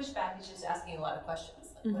sometimes pushback is just asking a lot of questions,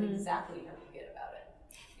 like what exactly don't you get about it?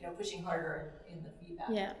 pushing harder in the feedback.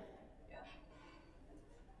 Yeah.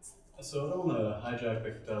 So I don't want to hijack the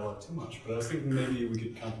dialogue too much, but I was thinking maybe we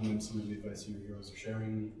could complement some of the advice you heroes are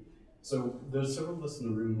sharing. So there's several of us in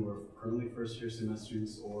the room who are currently first-year CMS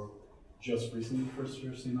students or just recently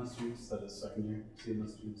first-year CMS students, that is second-year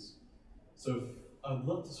CMS students. So I'd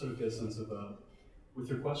love to sort of get a sense of, with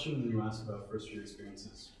your question when you ask about first-year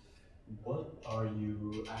experiences, what are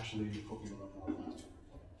you actually hoping to learn more about?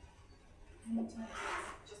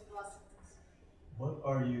 Just the last sentence. What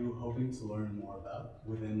are you hoping to learn more about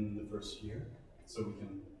within the first year so we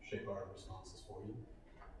can shape our responses for you?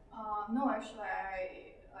 No, actually,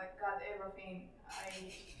 I got everything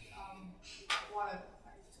I wanted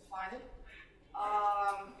to find it.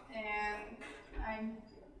 And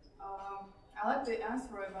I like the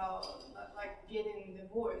answer about like getting the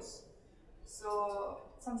voice. So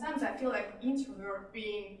sometimes I feel like introvert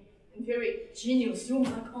being in very genius rooms,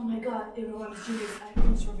 like, oh my god, everyone's genius, I'm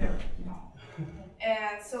introvert. No.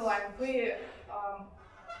 And so I'm pretty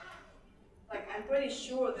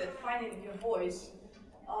sure that finding your voice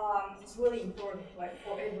is really important, like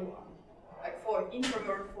for everyone, like for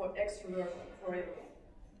introvert, for extrovert, like for everyone.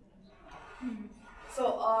 So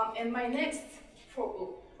and my next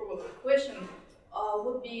probable question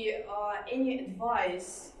would be any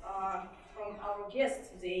advice from our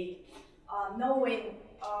guest today, knowing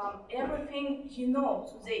everything you know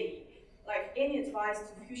today, like any advice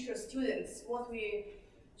to future students, what we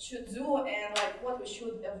should do and like what we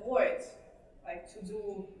should avoid, like to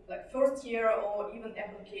do like first year or even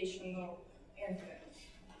application or anything.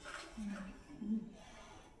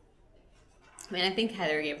 I mean, I think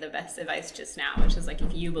Heather gave the best advice just now, which is like,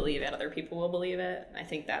 if you believe it, other people will believe it. I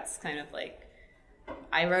think that's kind of like,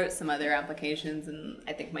 I wrote some other applications and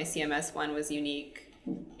I think my CMS one was unique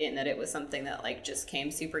in that it was something that like just came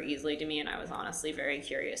super easily to me, and I was honestly very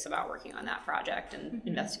curious about working on that project and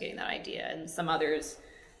investigating that idea. And some others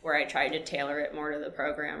where I tried to tailor it more to the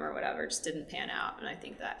program or whatever just didn't pan out, and I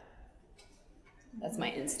think that's my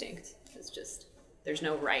instinct. It's just, there's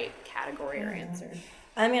no right category or answer.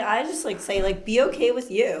 I mean, I just like say, like, be okay with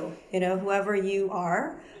you, whoever you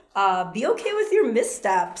are. Be okay with your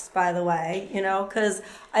missteps, by the way, because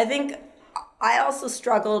I think I also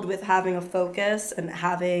struggled with having a focus and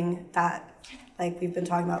having that, like we've been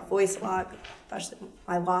talking about voice a lot, especially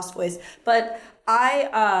my lost voice. But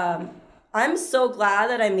I'm so glad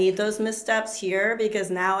that I made those missteps here,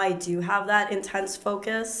 because now I do have that intense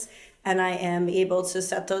focus and I am able to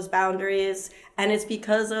set those boundaries. And it's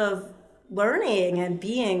because of learning and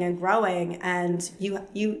being and growing, and you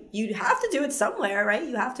have to do it somewhere, right?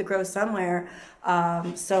 You have to grow somewhere.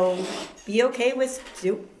 So be okay with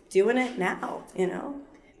doing it now,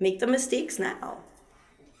 make the mistakes now.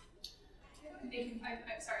 I'm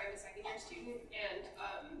sorry, I'm a second year student, and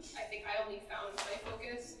I think I only found my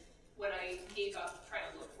focus when I gave up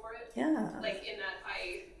trying to look for it. Yeah. Like in that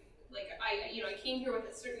I came here with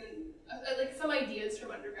a certain, like some ideas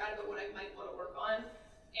from undergrad about what I might want to work on,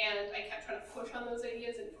 and I kept trying to push on those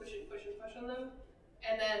ideas and push on them,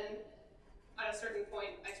 and then at a certain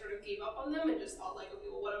point I sort of gave up on them and just thought like, okay,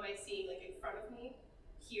 well, what am I seeing like in front of me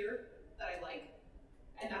here that I like?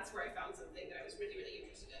 And that's where I found something that I was really, really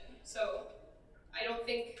interested in. So I don't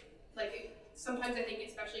think, like, sometimes I think,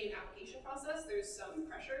 especially in the application process, there's some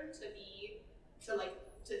pressure to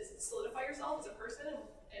solidify yourself as a person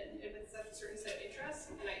and with such a certain set of interests.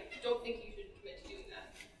 And I don't think you should commit to doing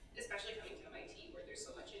that, especially coming to MIT where there's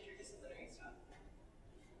so much interdisciplinary stuff.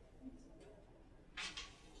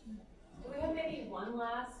 Do we have maybe one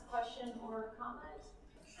last question or comment?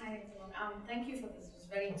 Hi everyone. Thank you for this. It was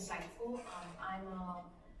very insightful.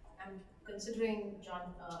 I'm considering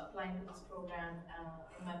applying to this program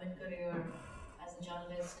in my mid-career as a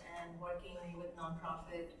journalist and working with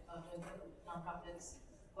nonprofits,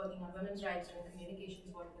 working on women's rights and communications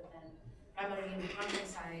work with them, primarily in the content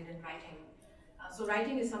side and writing. So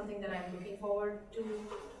writing is something that I'm looking forward to,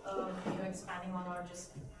 expanding on or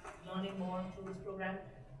just learning more through this program,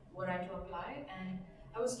 were I to apply. And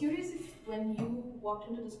I was curious if when you walked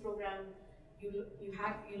into this program, you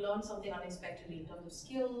learned something unexpectedly in terms of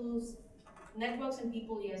skills, networks and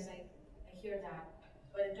people. Yes, I hear that,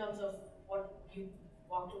 but in terms of what you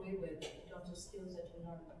walked away with, in terms of skills that you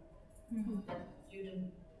learned, that you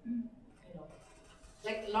didn't,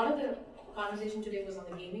 like a lot of the conversation today was on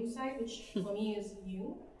the gaming side, which for me is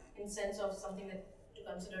new in sense of something that to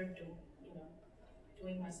consider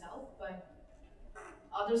doing myself, but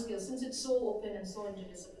other skills, since it's so open and so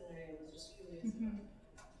interdisciplinary, I was just curious.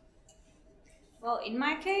 Well, in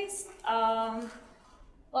my case, I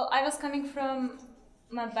was coming from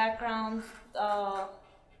my background,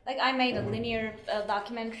 like I made a linear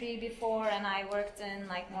documentary before, and I worked in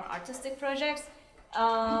like more artistic projects,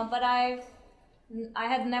 but I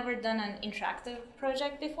had never done an interactive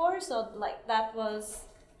project before, so like that was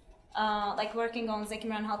like working on Zeki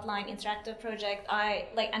Müren Hotline interactive project.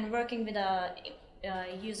 And working with a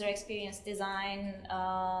user experience design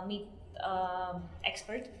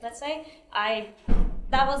expert, let's say.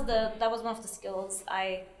 That was one of the skills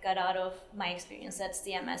I got out of my experience at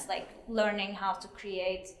CMS, like learning how to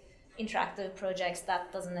create interactive projects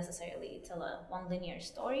that doesn't necessarily tell one linear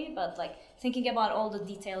story, but like thinking about all the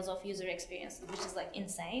details of user experience, which is like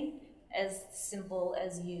insane. As simple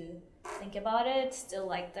as you think about it, still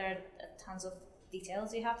like there are tons of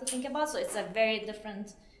details you have to think about. So it's a very different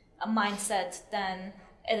mindset than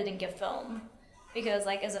editing a film, because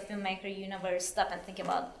like as a filmmaker, you never stop and think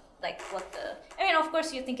about like of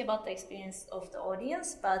course you think about the experience of the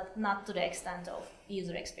audience, but not to the extent of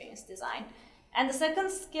user experience design. And the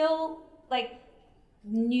second skill, like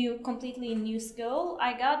completely new skill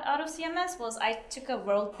I got out of CMS was I took a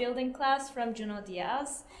world building class from Juno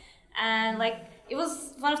Diaz, and like it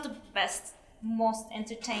was one of the best, most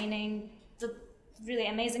entertaining, really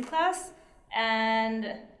amazing class. And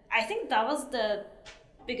I think that was the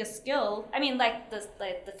biggest skill. I mean, like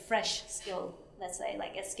the fresh skill, let's say,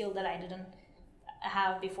 like a skill that I didn't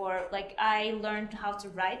have before. Like I learned how to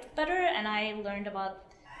write better, and I learned about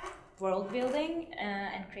world building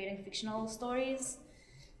and creating fictional stories.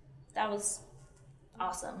 That was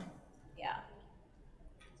awesome. Yeah.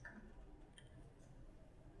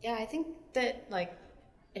 Yeah, I think that like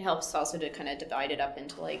it helps also to kind of divide it up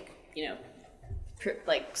into like, you know,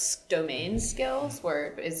 like domain skills,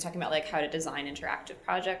 where it's talking about like how to design interactive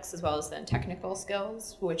projects, as well as then technical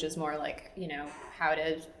skills, which is more like, you know, how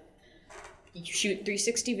to shoot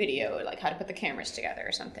 360 video, like how to put the cameras together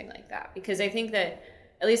or something like that. Because I think that,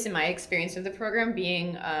 at least in my experience of the program,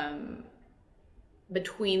 being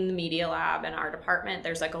between the Media Lab and our department,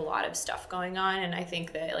 there's like a lot of stuff going on. And I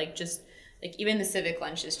think that like just like even the civic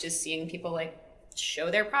lunches, just seeing people like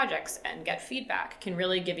show their projects and get feedback can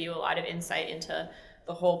really give you a lot of insight into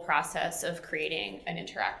the whole process of creating an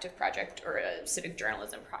interactive project or a civic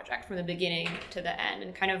journalism project from the beginning to the end,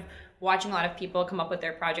 and kind of watching a lot of people come up with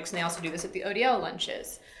their projects. And they also do this at the ODL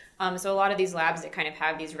lunches. So a lot of these labs that kind of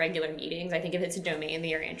have these regular meetings, I think if it's a domain that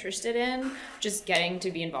you're interested in, just getting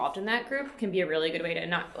to be involved in that group can be a really good way to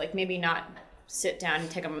not sit down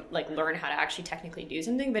and learn how to actually technically do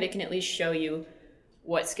something, but it can at least show you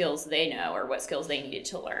what skills they know or what skills they needed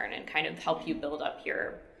to learn, and kind of help you build up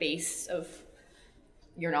your base of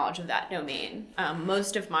your knowledge of that domain.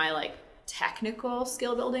 Most of my like technical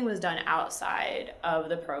skill building was done outside of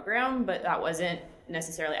the program, but that wasn't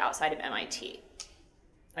necessarily outside of MIT.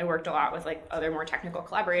 I worked a lot with like other more technical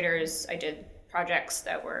collaborators. I did projects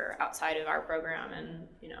that were outside of our program and,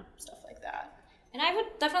 you know, stuff like that. And I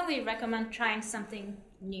would definitely recommend trying something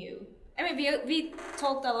new. I mean, we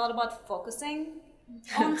talked a lot about focusing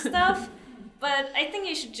on stuff, but I think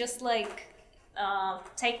you should just like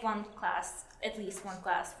take one class, at least one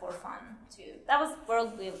class for fun too. That was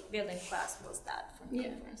world building class was that for me,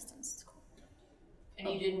 for instance. And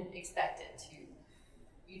you didn't expect it to.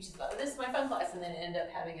 You just thought, this is my fun class, and then it ended up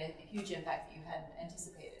having a huge impact that you hadn't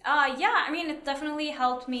anticipated. Yeah, I mean, it definitely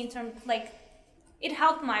helped me in terms, like, it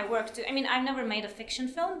helped my work too. I mean, I've never made a fiction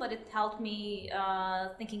film, but it helped me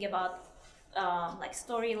thinking about like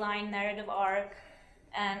storyline, narrative arc,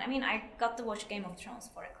 and I mean, I got to watch Game of Thrones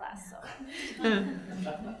for a class, so.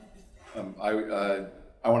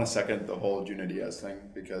 I want to second the whole Juno Diaz thing,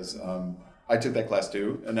 because I took that class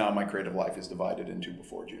too, and now my creative life is divided into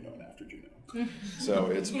before Juno and after Juno. So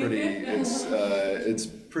it's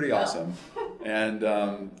pretty awesome. And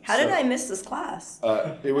how did I miss this class?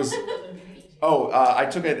 It was. I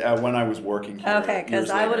took it when I was working here. Okay, because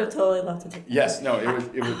I would have totally loved to take it. Yes, no, it was.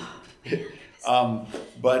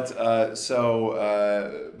 But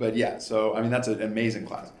yeah, so I mean that's an amazing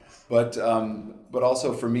class. But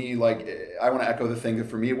also for me, like I want to echo the thing that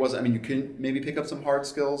for me it wasn't. I mean, you can maybe pick up some hard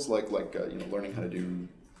skills like learning how to do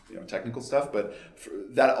technical stuff, but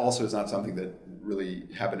that also is not something that really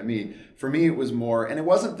happened to me. For me, it was more, and it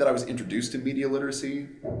wasn't that I was introduced to media literacy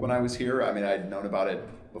when I was here. I mean, I'd known about it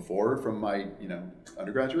before from my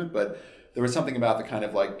undergraduate, but there was something about the kind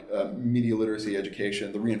of like media literacy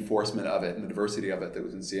education, the reinforcement of it, and the diversity of it that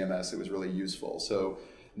was in CMS. It was really useful. So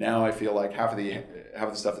now I feel like half of the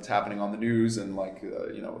stuff that's happening on the news and like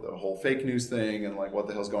the whole fake news thing and like what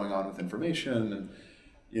the hell's going on with information and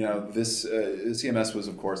this CMS was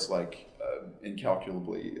of course like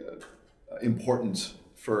incalculably important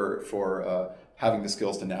for having the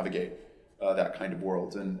skills to navigate that kind of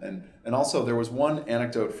world. And also there was one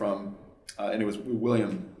anecdote from and it was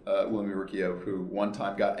William William Urquio, who one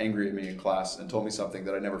time got angry at me in class and told me something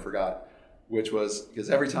that I never forgot, which was because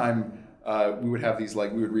every time we would have these,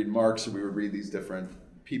 like, we would read Marx or we would read these different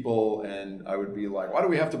people, and I would be like, why do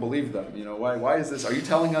we have to believe them? You know, why is this? Are you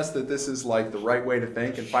telling us that this is like the right way to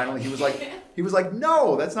think? And finally he was like,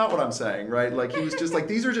 no, that's not what I'm saying, right? Like, he was just like,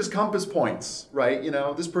 these are just compass points, right? You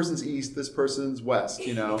know, this person's east, this person's west,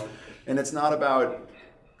 you know, and it's not about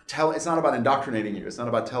indoctrinating you. It's not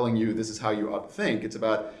about telling you this is how you ought to think. It's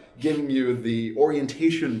about giving you the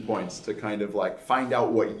orientation points to kind of like find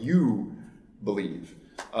out what you believe,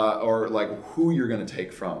 or like who you're going to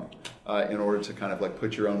take from, in order to kind of like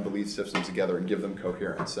put your own belief system together and give them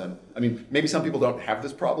coherence. And I mean, maybe some people don't have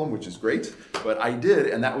this problem, which is great, but I did,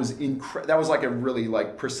 and that was that was like a really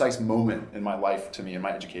like precise moment in my life to me, in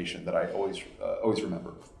my education, that I always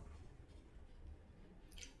remember.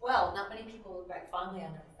 Well, not many people look back fondly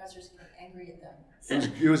on their professors and get angry at them.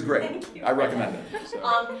 It was great. Thank you. I recommend it. So.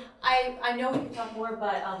 I know we can talk more,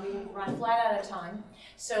 but we run flat out of time.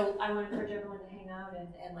 So I want to encourage everyone to hang out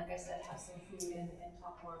and like I said, have some food and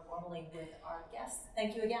talk more formally with our guests.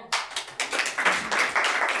 Thank you again.